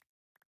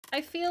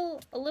feel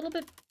a little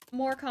bit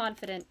more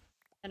confident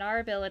in our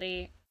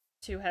ability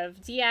to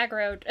have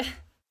de-aggroed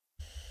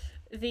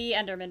the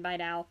Enderman by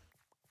now.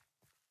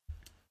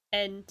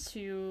 And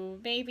to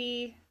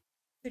maybe,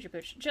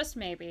 just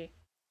maybe,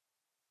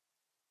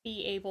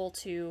 be able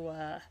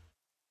to,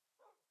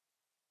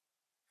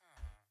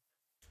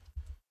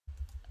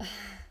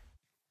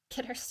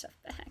 get our stuff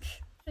back.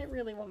 I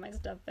really want my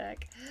stuff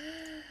back.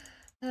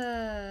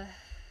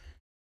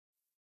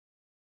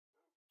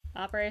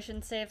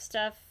 Operation Save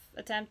Stuff,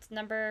 attempt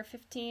number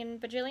 15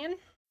 bajillion?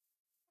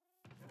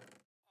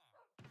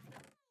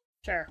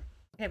 Sure.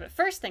 Okay, but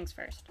first things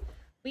first.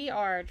 We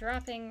are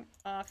dropping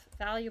off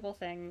valuable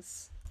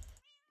things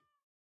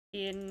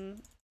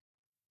in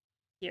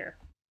here.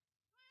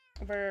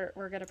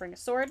 We're gonna bring a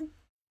sword.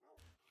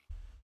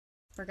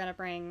 We're gonna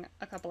bring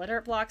a couple of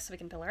dirt blocks so we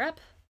can pillar up.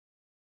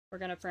 We're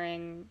gonna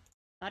bring,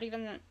 not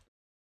even,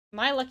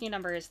 my lucky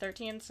number is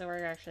 13, so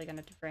we're actually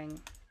gonna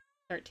bring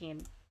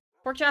 13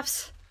 pork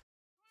chops.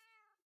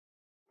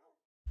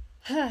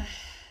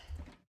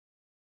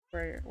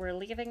 We're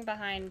leaving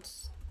behind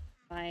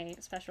my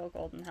special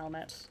golden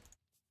helmet,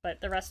 but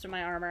the rest of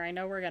my armor I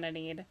know we're gonna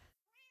need.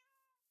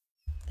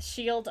 The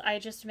shield I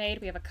just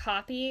made, we have a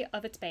copy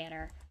of its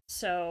banner,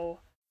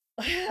 so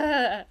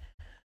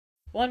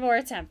one more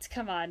attempt,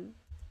 come on.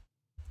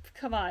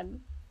 Come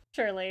on.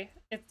 Surely.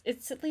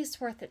 It's at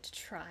least worth it to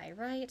try,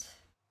 right?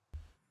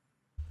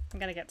 I'm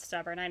gonna get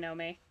stubborn, I know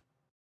me.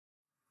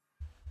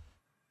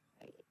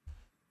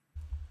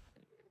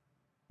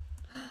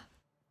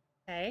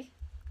 Okay.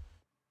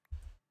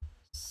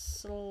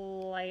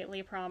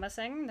 Slightly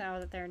promising, now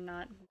that they're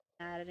not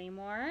mad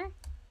anymore.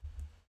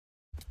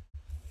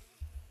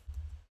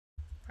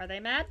 Are they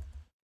mad?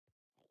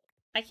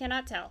 I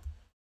cannot tell.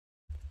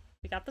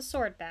 We got the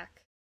sword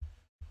back.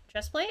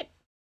 Chestplate?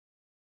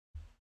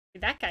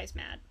 That guy's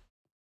mad.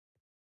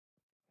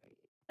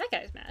 That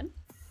guy's mad.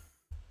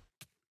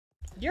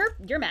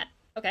 You're mad.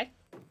 Okay.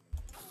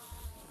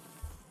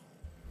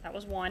 That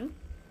was one.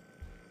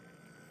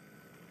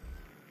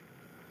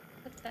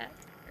 Put that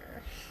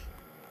there.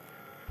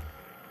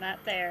 Not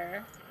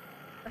there.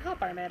 For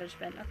hotbar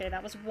management. Okay,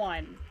 that was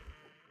one.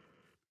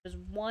 There's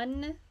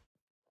one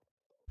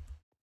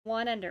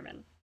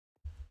Enderman.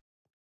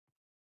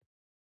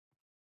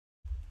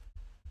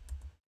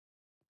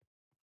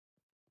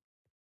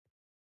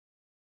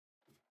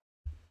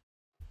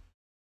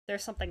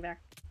 There's something there.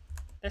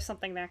 There's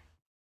something there.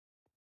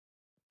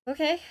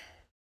 Okay.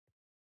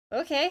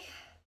 Okay.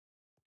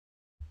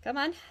 Come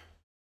on.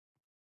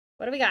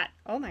 What do we got?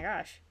 Oh my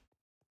gosh.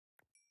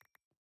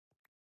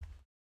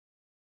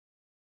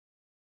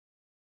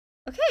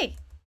 Okay.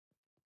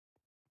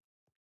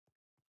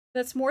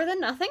 That's more than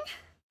nothing.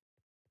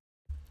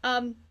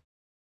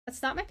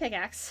 That's not my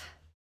pickaxe.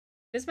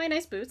 It is my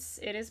nice boots.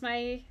 It is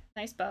my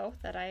nice bow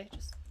that I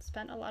just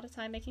spent a lot of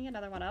time making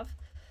another one of.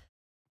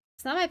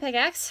 It's not my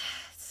pickaxe.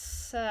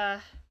 It's,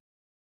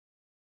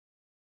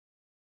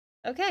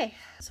 okay.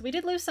 So we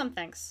did lose some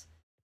things.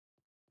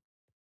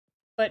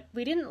 But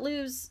we didn't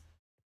lose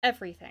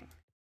everything.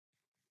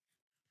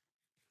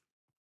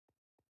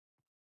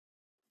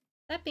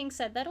 That being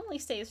said, that only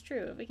stays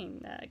true if we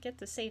can get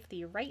to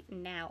safety right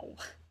now.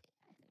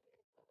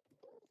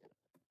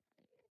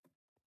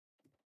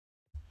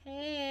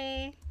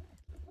 Hey.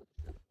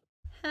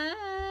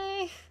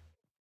 Hi.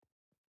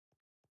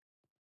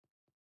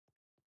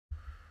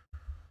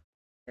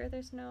 Sure,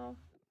 there's no...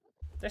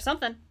 There's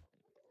something.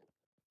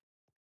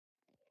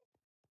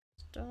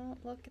 Just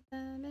don't look at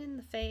them in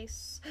the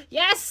face.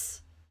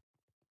 Yes!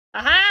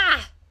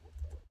 Aha!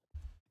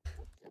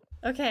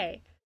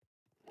 Okay.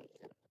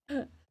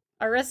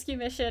 Our rescue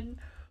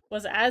mission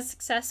was as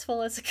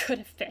successful as it could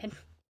have been.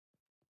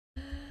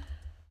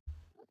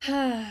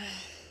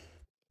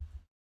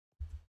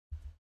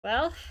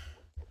 Well,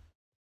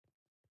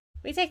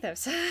 we take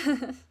those.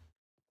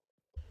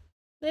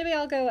 Maybe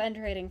I'll go end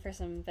raiding for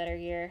some better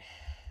gear,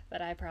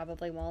 but I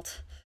probably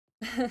won't.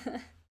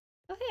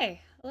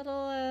 Okay, a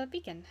little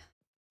beacon.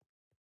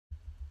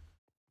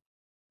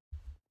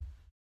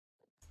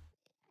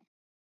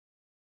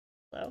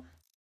 Hello?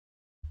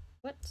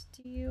 What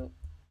do you...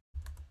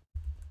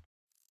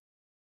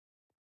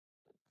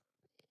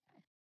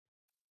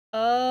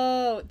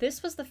 Oh,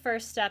 this was the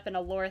first step in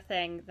a lore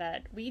thing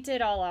that we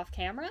did all off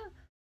camera.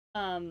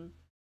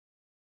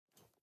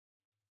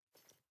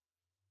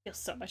 Feels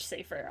so much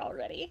safer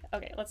already.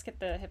 Okay, let's get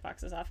the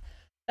hitboxes off.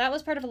 That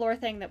was part of a lore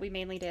thing that we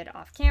mainly did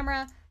off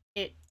camera.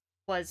 It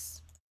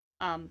was,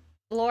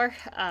 lore.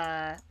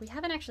 We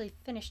haven't actually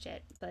finished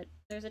it, but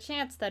there's a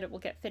chance that it will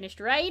get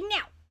finished right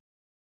now.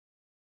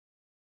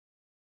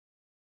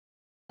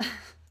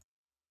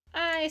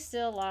 I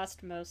still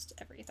lost most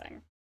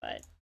everything,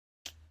 but...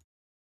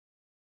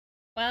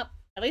 Well,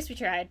 at least we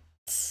tried.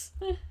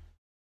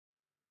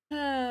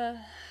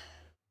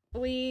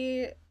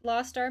 We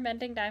lost our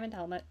mending diamond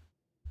helmet,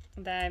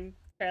 and I'm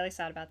fairly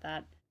sad about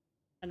that.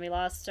 And we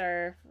lost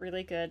our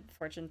really good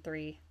Fortune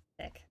 3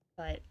 pick,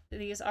 but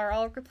these are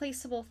all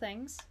replaceable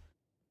things.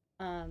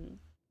 At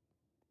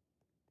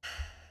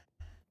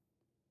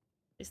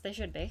least they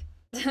should be.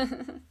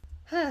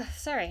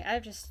 Sorry,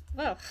 I've just...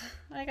 Whoa,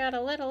 I got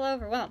a little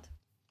overwhelmed.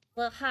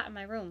 A little hot in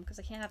my room because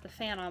I can't have the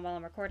fan on while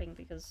I'm recording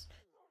because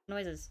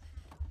noises,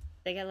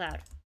 they get loud.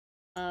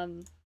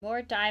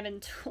 More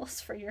diamond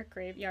tools for your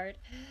graveyard,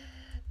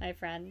 my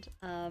friend.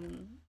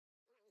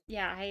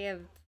 Yeah, I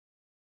have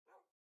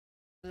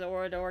the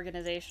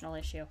organizational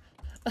issue.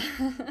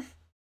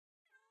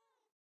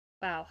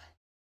 Wow.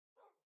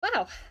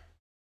 Wow.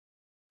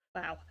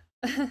 Wow.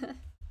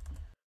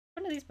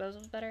 One of these bows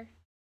was better.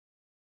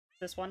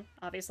 This one,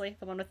 obviously.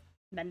 The one with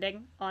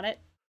mending on it.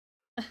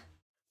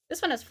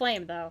 This one has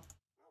flame, though.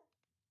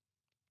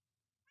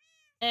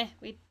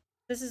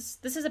 This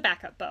is a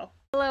backup bow.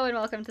 Hello and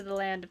welcome to the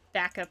land of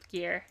backup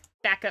gear.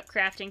 Backup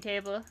crafting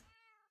table.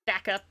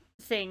 Backup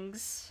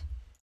things.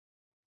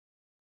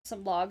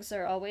 Some logs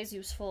are always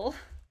useful.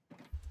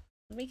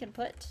 We can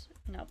put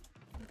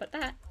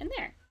that in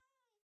there.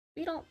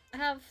 We don't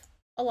have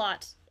a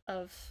lot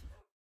of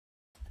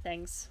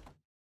things.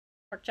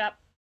 Pork chop.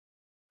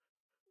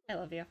 I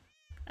love you.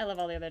 I love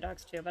all the other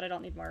dogs too, but I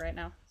don't need more right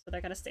now, so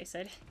they're gonna stay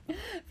steady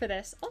for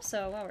this.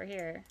 Also, while we're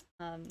here,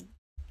 and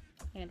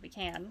we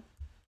can.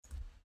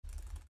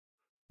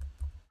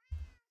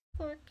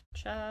 Pork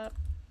chop.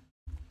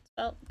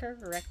 Spelled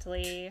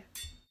correctly.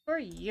 For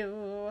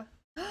you.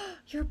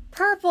 You're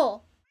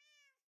purple!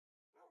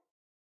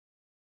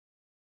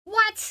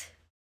 What?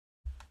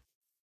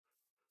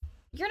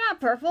 You're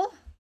not purple?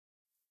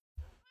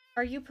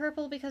 Are you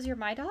purple because you're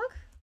my dog?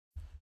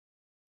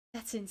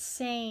 That's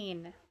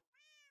insane.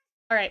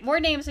 Alright, more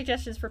name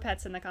suggestions for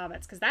pets in the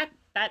comments, because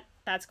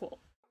that's cool.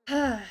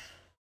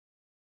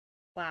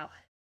 Wow.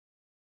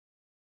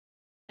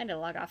 I need to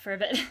log off for a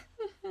bit.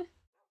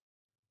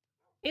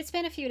 It's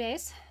been a few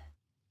days.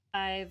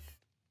 I've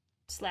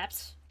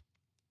slept.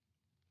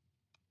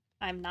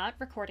 I'm not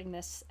recording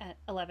this at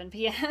 11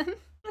 p.m.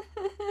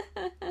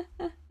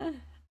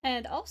 I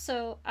And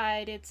also,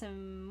 I did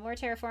some more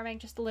terraforming,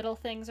 just little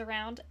things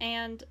around,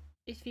 and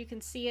if you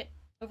can see it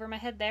over my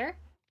head there,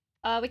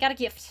 we got a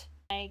gift.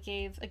 I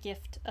gave a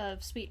gift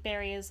of sweet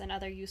berries and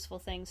other useful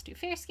things to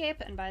Fearscape,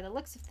 and by the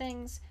looks of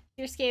things,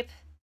 Fearscape,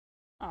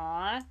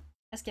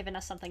 has given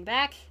us something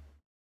back,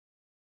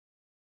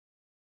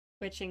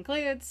 which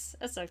includes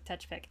a Silk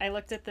Touch pick. I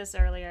looked at this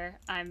earlier.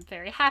 I'm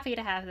very happy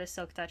to have this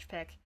Silk Touch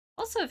pick.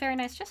 Also a very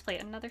nice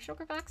chestplate, another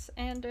sugar box,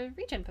 and a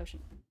regen potion.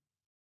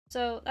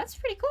 So that's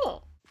pretty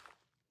cool.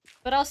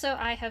 But also,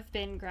 I have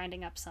been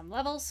grinding up some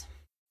levels,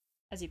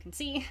 as you can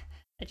see,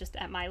 just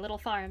at my little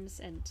farms,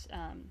 and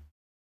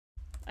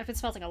I've been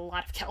smelting a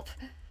lot of kelp.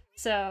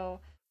 So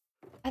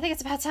I think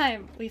it's about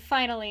time we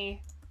finally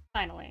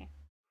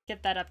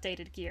get that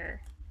updated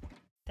gear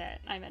that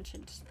I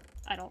mentioned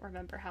I don't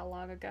remember how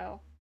long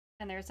ago.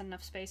 And there's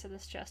enough space in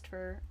this chest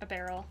for a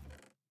barrel,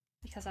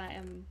 because I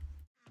am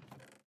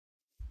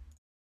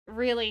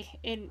really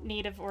in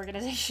need of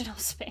organizational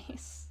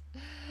space.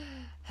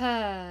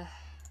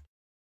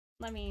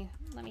 Let me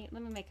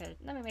make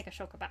a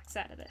shulker box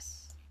out of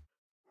this.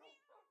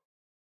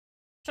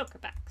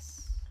 Shulker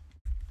box.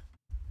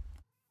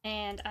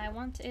 And I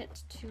want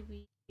it to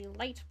be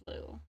light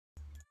blue.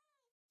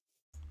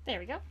 There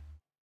we go.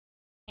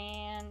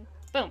 And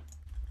boom.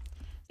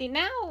 See,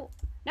 now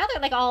they're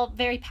like all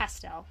very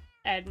pastel.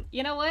 And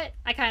you know what?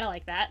 I kind of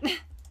like that.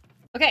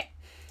 Okay.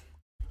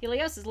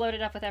 Helios is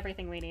loaded up with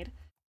everything we need.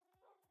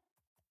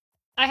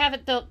 I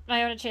haven't built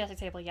my own enchanting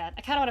table yet.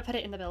 I kind of want to put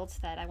it in the builds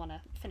that I want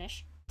to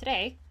finish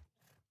today.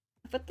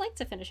 I would like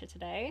to finish it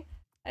today.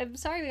 I'm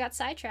sorry we got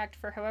sidetracked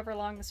for however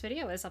long this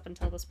video is up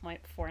until this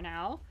point before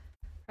now.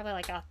 Probably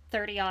like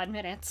 30-odd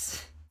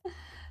minutes.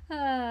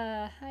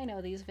 I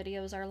know these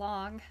videos are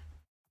long.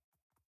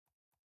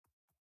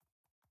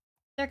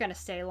 They're gonna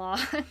stay long.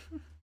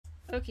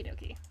 Okie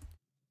dokie.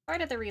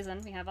 Part of the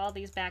reason we have all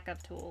these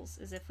backup tools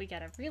is if we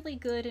get a really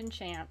good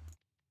enchant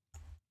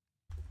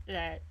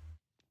that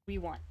we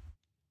want.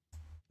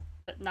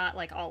 But not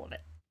like all of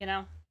it, you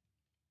know?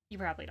 You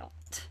probably don't.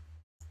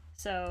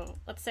 So,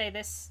 let's say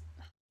this...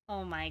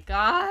 Oh my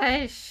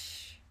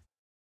gosh!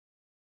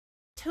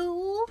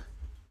 Two?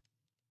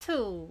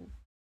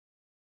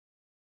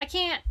 I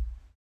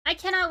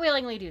cannot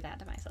willingly do that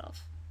to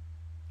myself.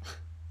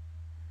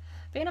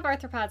 Bane of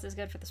Arthropods is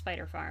good for the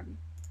spider farm.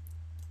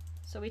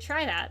 So we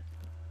try that.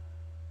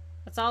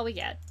 That's all we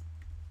get.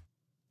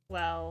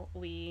 Well,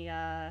 we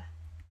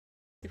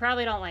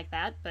probably don't like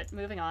that, but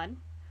moving on.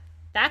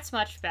 That's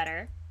much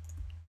better.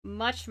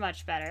 Much,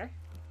 much better.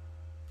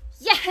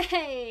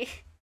 Yay!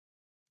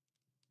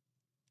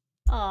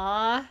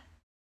 Aww. I'm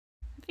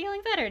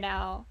feeling better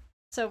now.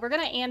 So we're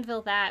gonna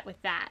anvil that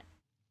with that.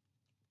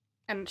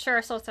 And sure,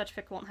 a Soul Touch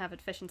pick won't have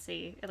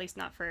efficiency, at least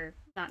not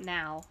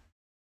now.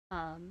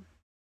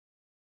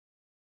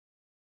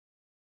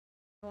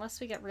 Unless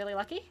we get really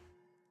lucky.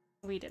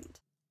 We didn't.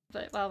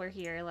 But while we're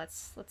here,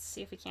 let's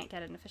see if we can't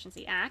get an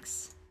efficiency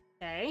axe.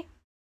 Okay.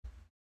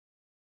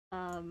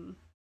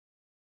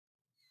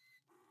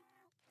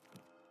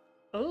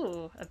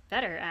 Oh, a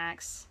better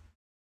axe.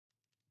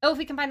 Oh, if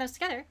we combine those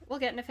together, we'll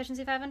get an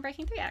efficiency 5 and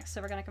breaking 3 axe.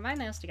 So we're gonna combine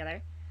those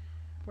together.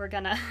 We're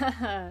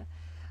gonna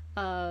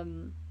well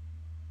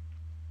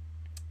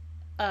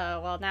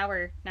now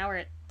we're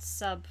at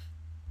sub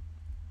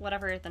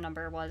whatever the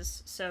number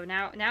was. So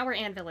now we're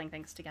anviling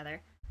things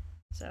together.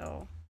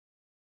 So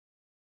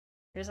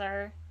here's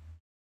our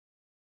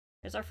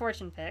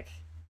fortune pick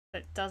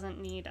that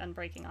doesn't need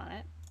unbreaking on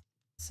it.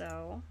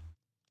 So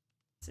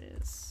this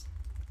is,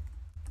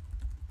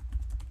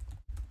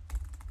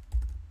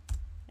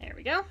 there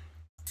we go.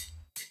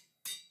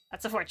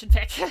 That's a fortune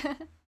pick.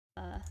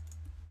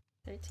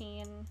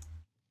 13,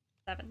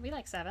 7. We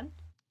like 7.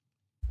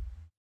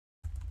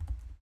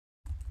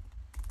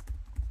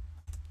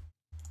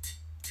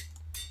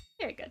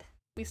 Very good.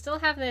 We still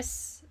have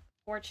this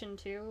Fortune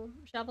 2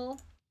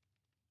 shovel.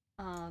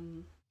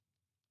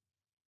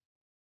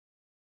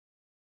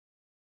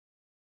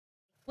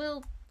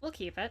 We'll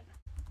keep it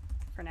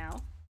for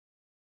now.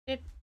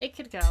 It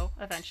could go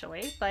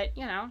eventually, but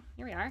you know,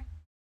 here we are.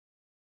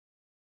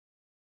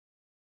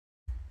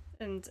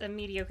 And a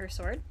mediocre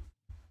sword.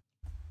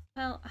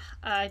 Well,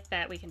 I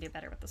bet we can do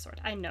better with the sword.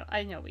 I know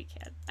we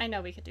can. I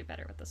know we could do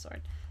better with the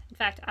sword. In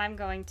fact, I'm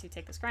going to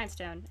take this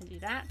grindstone and do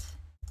that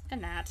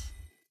and that.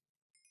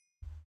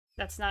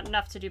 That's not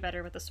enough to do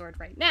better with the sword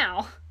right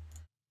now,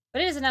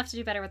 but it is enough to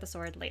do better with the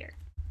sword later.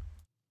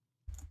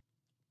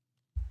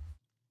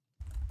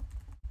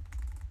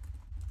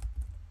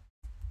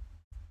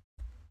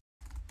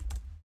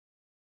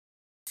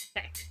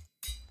 Okay.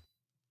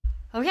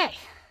 Okay.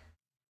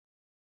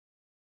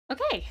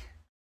 Okay.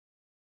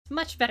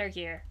 Much better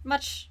here.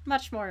 Much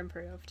more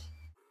improved.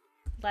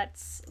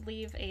 Let's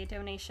leave a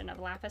donation of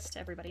lapis to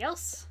everybody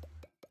else,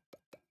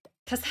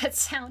 because that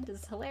sound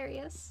is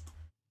hilarious.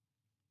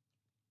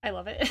 I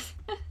love it.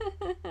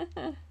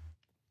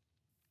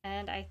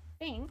 And I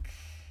think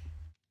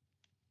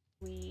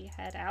we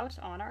head out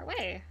on our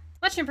way.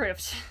 Much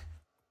improved.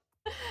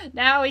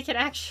 Now we can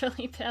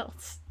actually build.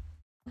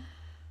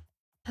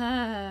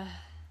 Gonna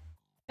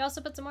You also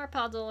put some more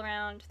podzol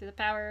around through the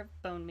power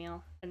of bone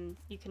meal, and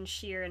you can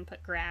shear and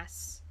put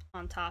grass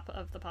on top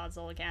of the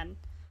podzol again.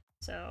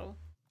 So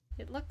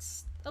it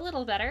looks a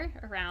little better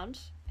around.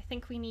 I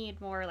think we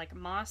need more like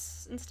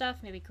moss and stuff,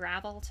 maybe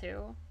gravel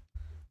too.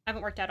 I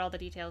haven't worked out all the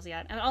details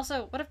yet. And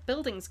also, what if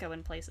buildings go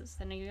in places?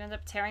 Then you end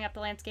up tearing up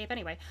the landscape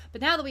anyway. But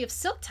now that we have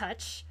Silk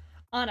Touch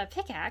on a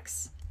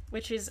pickaxe,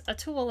 which is a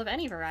tool of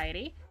any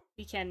variety,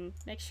 we can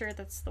make sure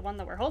that's the one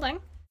that we're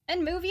holding,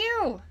 and move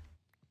you!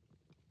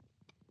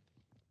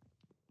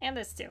 And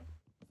this too.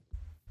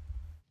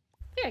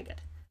 Very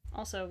good.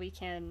 Also, we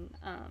can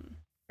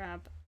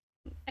grab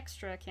an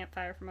extra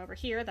campfire from over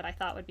here that I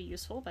thought would be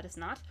useful, but is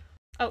not.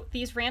 Oh,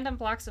 these random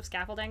blocks of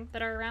scaffolding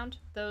that are around,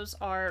 those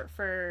are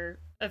for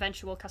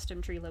eventual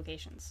custom tree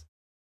locations.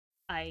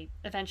 I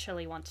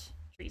eventually want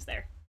trees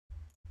there.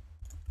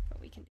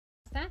 But we can do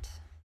that.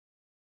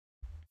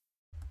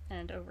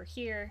 And over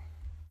here,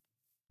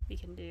 we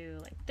can do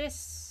like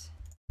this,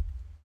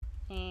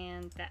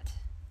 and that.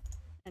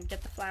 And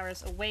get the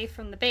flowers away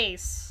from the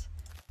base,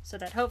 so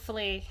that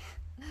hopefully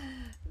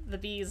the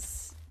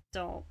bees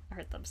don't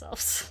hurt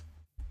themselves.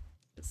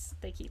 Because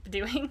they keep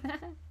doing that.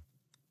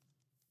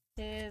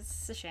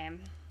 It's a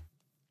shame.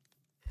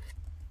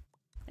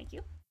 Thank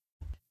you.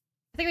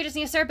 I think we just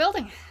need to start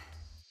building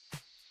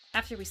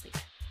after we sleep.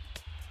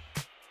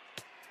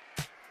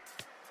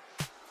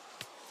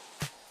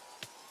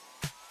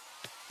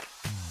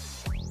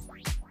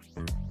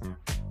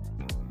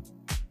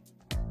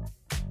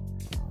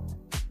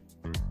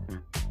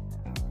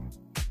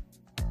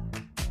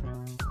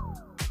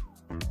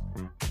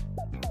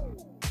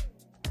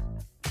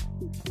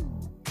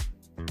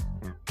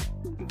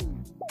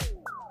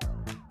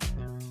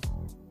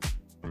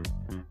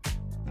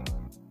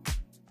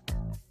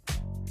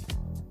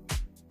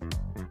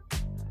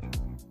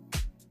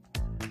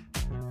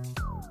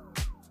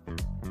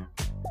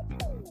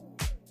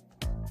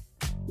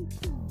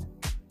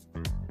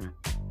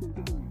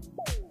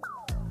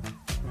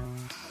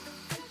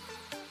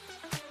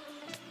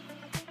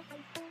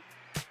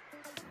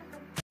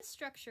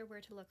 Structure were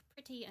to look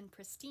pretty and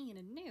pristine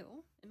and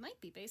new, it might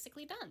be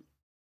basically done.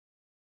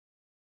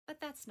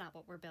 But that's not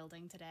what we're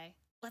building today.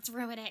 Let's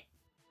ruin it!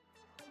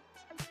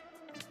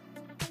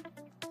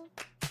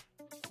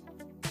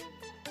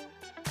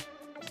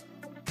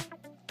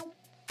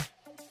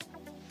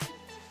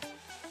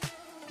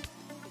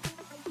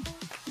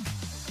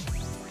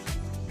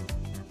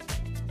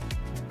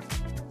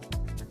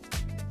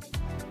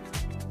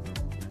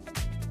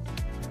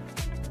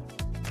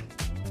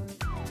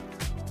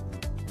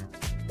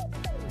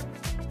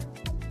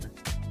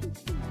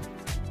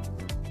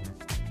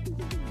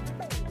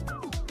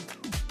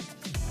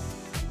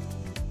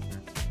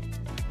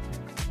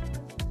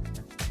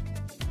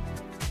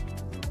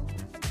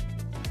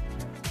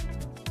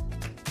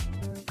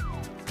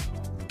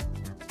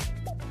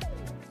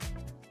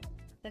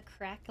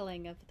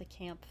 Crackling of the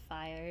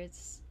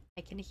campfires.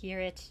 I can hear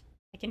it.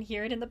 I can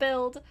hear it in the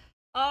build.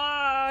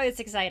 Oh, it's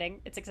exciting.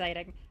 It's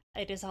exciting.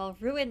 It is all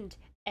ruined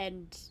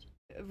and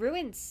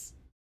ruins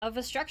of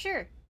a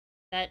structure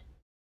that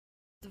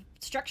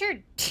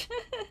structured.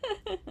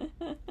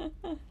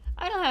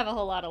 I don't have a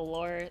whole lot of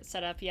lore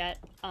set up yet.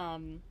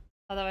 Although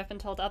I've been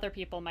told other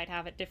people might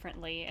have it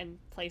differently in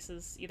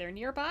places either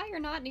nearby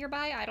or not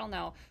nearby. I don't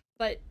know.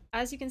 But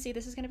as you can see,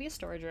 this is going to be a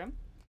storage room.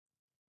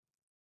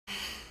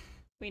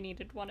 We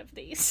needed one of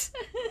these.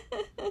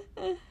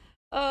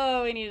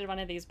 Oh, we needed one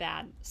of these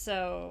bad.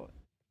 So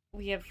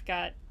we have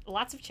got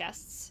lots of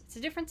chests. It's a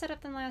different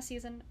setup than last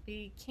season.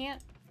 We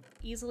can't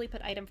easily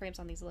put item frames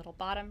on these little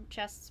bottom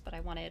chests, but I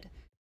wanted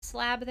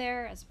slab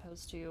there as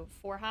opposed to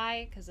 4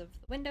 high because of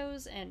the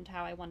windows and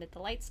how I wanted the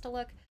lights to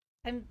look.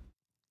 I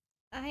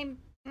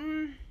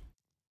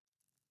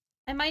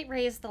might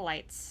raise the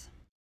lights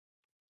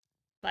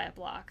by a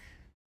block.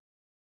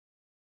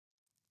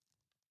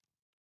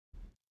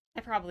 I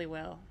probably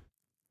will.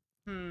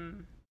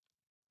 What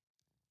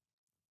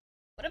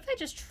if I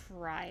just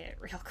try it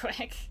real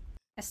quick?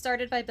 I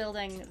started by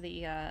building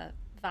the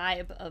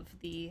vibe of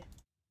the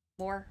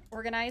more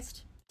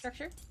organized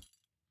structure,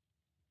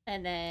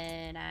 and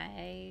then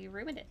I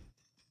ruined it.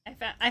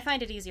 I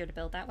find it easier to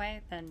build that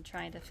way than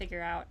trying to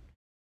figure out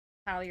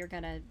how you're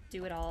gonna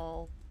do it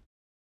all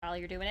while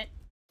you're doing it.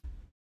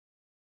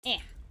 You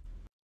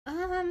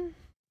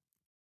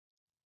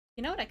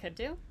know what I could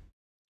do?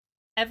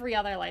 Every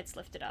other light's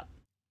lifted up.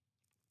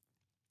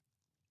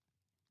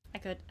 I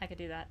could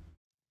do that.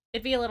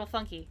 It'd be a little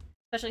funky,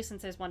 especially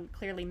since there's one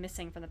clearly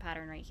missing from the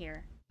pattern right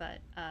here.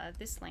 But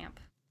this lamp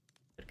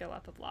would go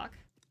up a block.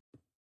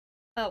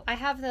 Oh, I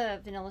have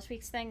the Vanilla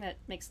Tweaks thing that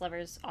makes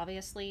levers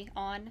obviously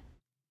on.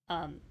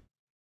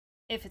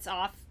 If it's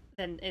off,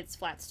 then it's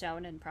flat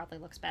stone and probably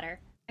looks better.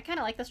 I kind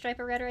of like the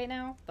striper red right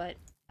now, but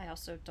I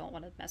also don't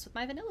want to mess with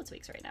my Vanilla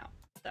Tweaks right now.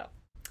 So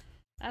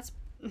that's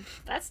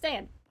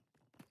staying.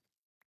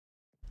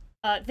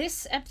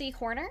 This empty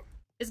corner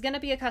is gonna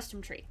be a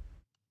custom tree.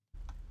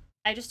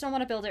 I just don't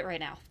want to build it right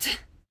now.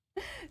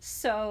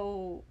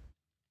 So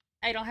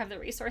I don't have the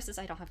resources,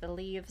 I don't have the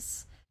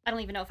leaves. I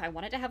don't even know if I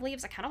want it to have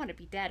leaves. I kind of want it to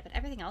be dead, but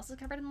everything else is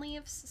covered in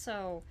leaves,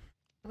 so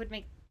it would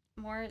make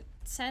more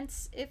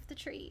sense if the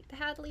tree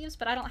had leaves,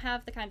 but I don't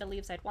have the kind of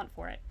leaves I'd want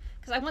for it.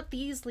 Because I want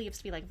these leaves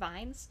to be like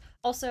vines.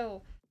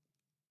 Also,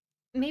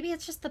 maybe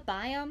it's just the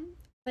biome,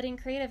 but in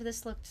creative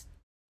this looked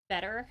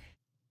better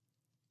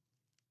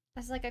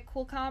as like a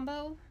cool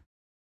combo.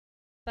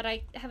 But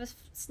I have a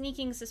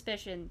sneaking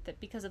suspicion that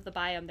because of the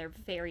biome, they're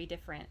very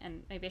different,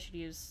 and maybe I should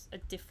use a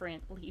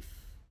different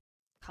leaf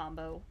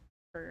combo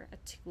for a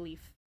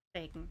 2-leaf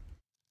thing.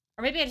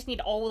 Or maybe I just need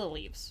all the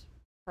leaves,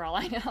 for all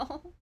I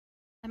know.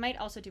 I might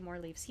also do more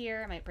leaves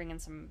here. I might bring in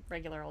some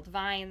regular old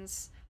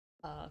vines.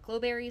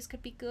 Glowberries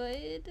could be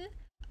good.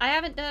 I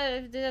haven't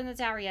done the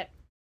tower yet.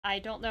 I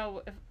don't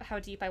know how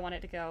deep I want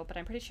it to go, but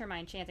I'm pretty sure my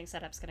enchanting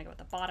setup's gonna go at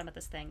the bottom of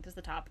this thing, because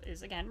the top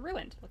is, again,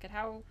 ruined. Look at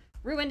how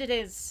ruined it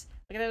is.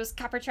 Look at those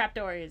copper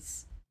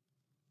trapdoors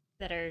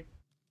that are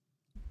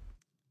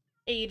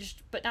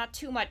aged, but not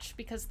too much,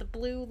 because the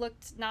blue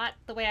looked not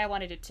the way I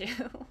wanted it to.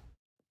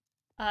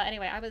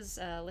 Anyway, I was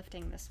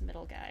lifting this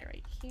middle guy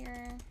right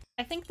here.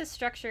 I think this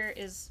structure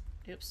is,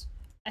 oops,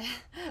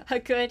 a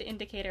good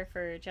indicator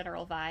for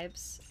general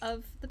vibes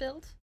of the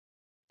build,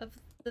 of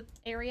the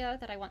area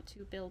that I want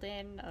to build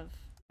in, of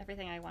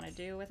everything I want to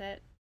do with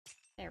it.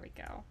 There we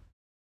go.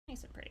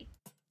 Nice and pretty.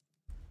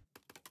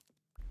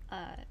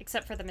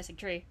 Except for the missing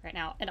tree right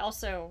now. And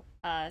also,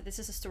 this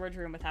is a storage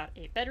room without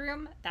a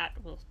bedroom.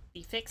 That will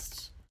be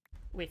fixed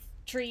with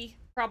tree,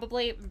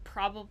 probably.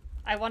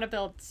 I want to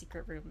build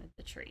secret room in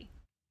the tree.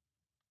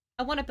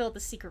 I want to build the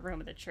secret room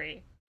in the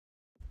tree.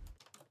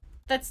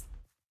 That's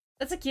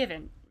a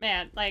given,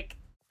 man. Like,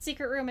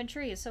 secret room and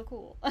tree is so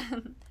cool.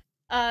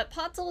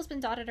 Podzol has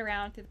been dotted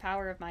around through the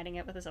power of mining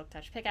it with his oak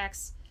touch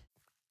pickaxe,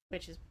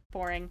 which is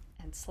boring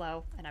and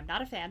slow, and I'm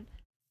not a fan.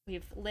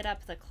 We've lit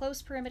up the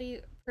close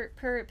perimeter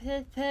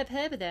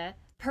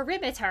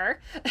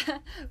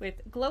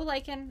with glow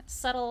lichen,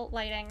 subtle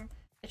lighting.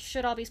 It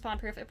should all be spawn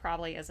proof. It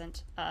probably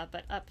isn't.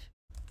 But up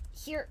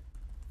here,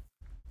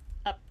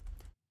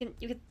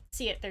 you can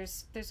see it.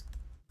 There's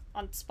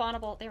on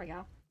spawnable. There we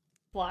go.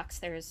 Blocks.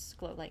 There's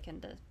glow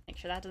lichen to make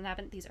sure that doesn't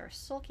happen. These are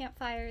soul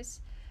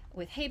campfires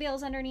with hay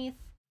bales underneath,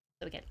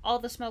 so we get all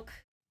the smoke.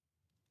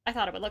 I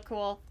thought it would look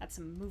cool. Add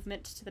some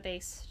movement to the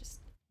base. Just,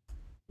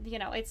 you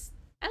know, I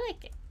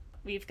like it.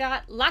 We've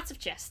got lots of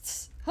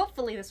chests.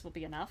 Hopefully this will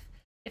be enough.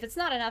 If it's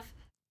not enough,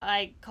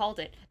 I called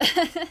it.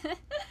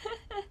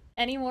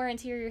 Any more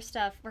interior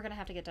stuff, we're gonna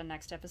have to get done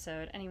next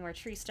episode. Any more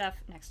tree stuff,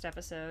 next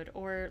episode,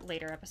 or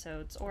later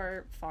episodes,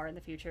 or far in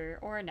the future,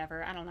 or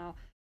never, I don't know.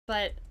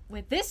 But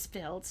with this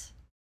build,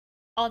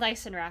 all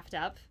nice and wrapped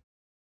up,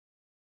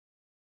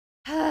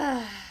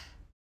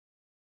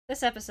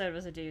 this episode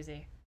was a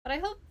doozy. But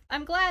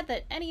I'm glad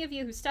that any of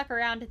you who stuck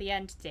around to the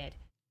end did.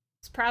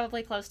 It's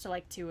probably close to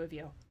like 2 of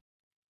you.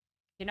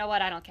 You know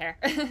what? I don't care.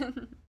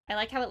 I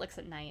like how it looks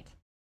at night.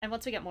 And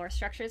once we get more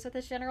structures with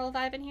this general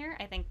vibe in here,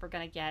 I think we're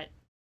gonna get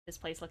this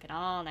place looking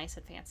all nice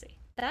and fancy.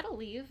 That'll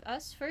leave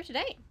us for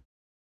today.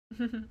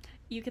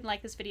 You can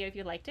like this video if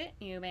you liked it.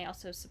 You may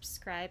also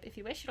subscribe if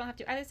you wish. You don't have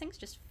to do either things,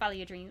 just follow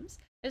your dreams.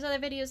 There's other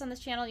videos on this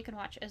channel you can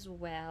watch as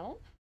well.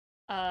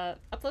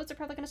 Uploads are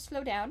probably gonna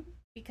slow down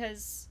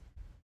because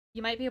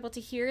you might be able to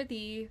hear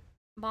the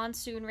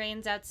monsoon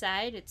rains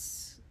outside.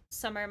 It's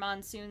summer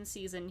monsoon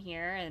season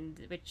here,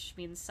 and which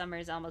means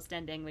summer's almost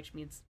ending, which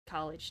means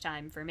college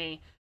time for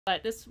me.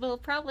 But this will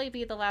probably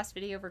be the last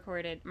video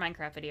recorded,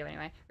 Minecraft video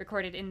anyway,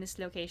 recorded in this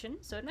location,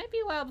 so it might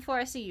be a while before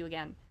I see you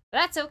again. But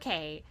that's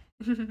okay!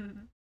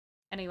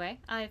 Anyway,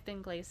 I've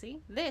been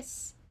Glacie.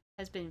 This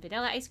has been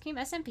Vanilla Ice Cream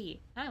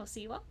SMP. I will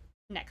see you all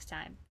next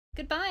time.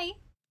 Goodbye!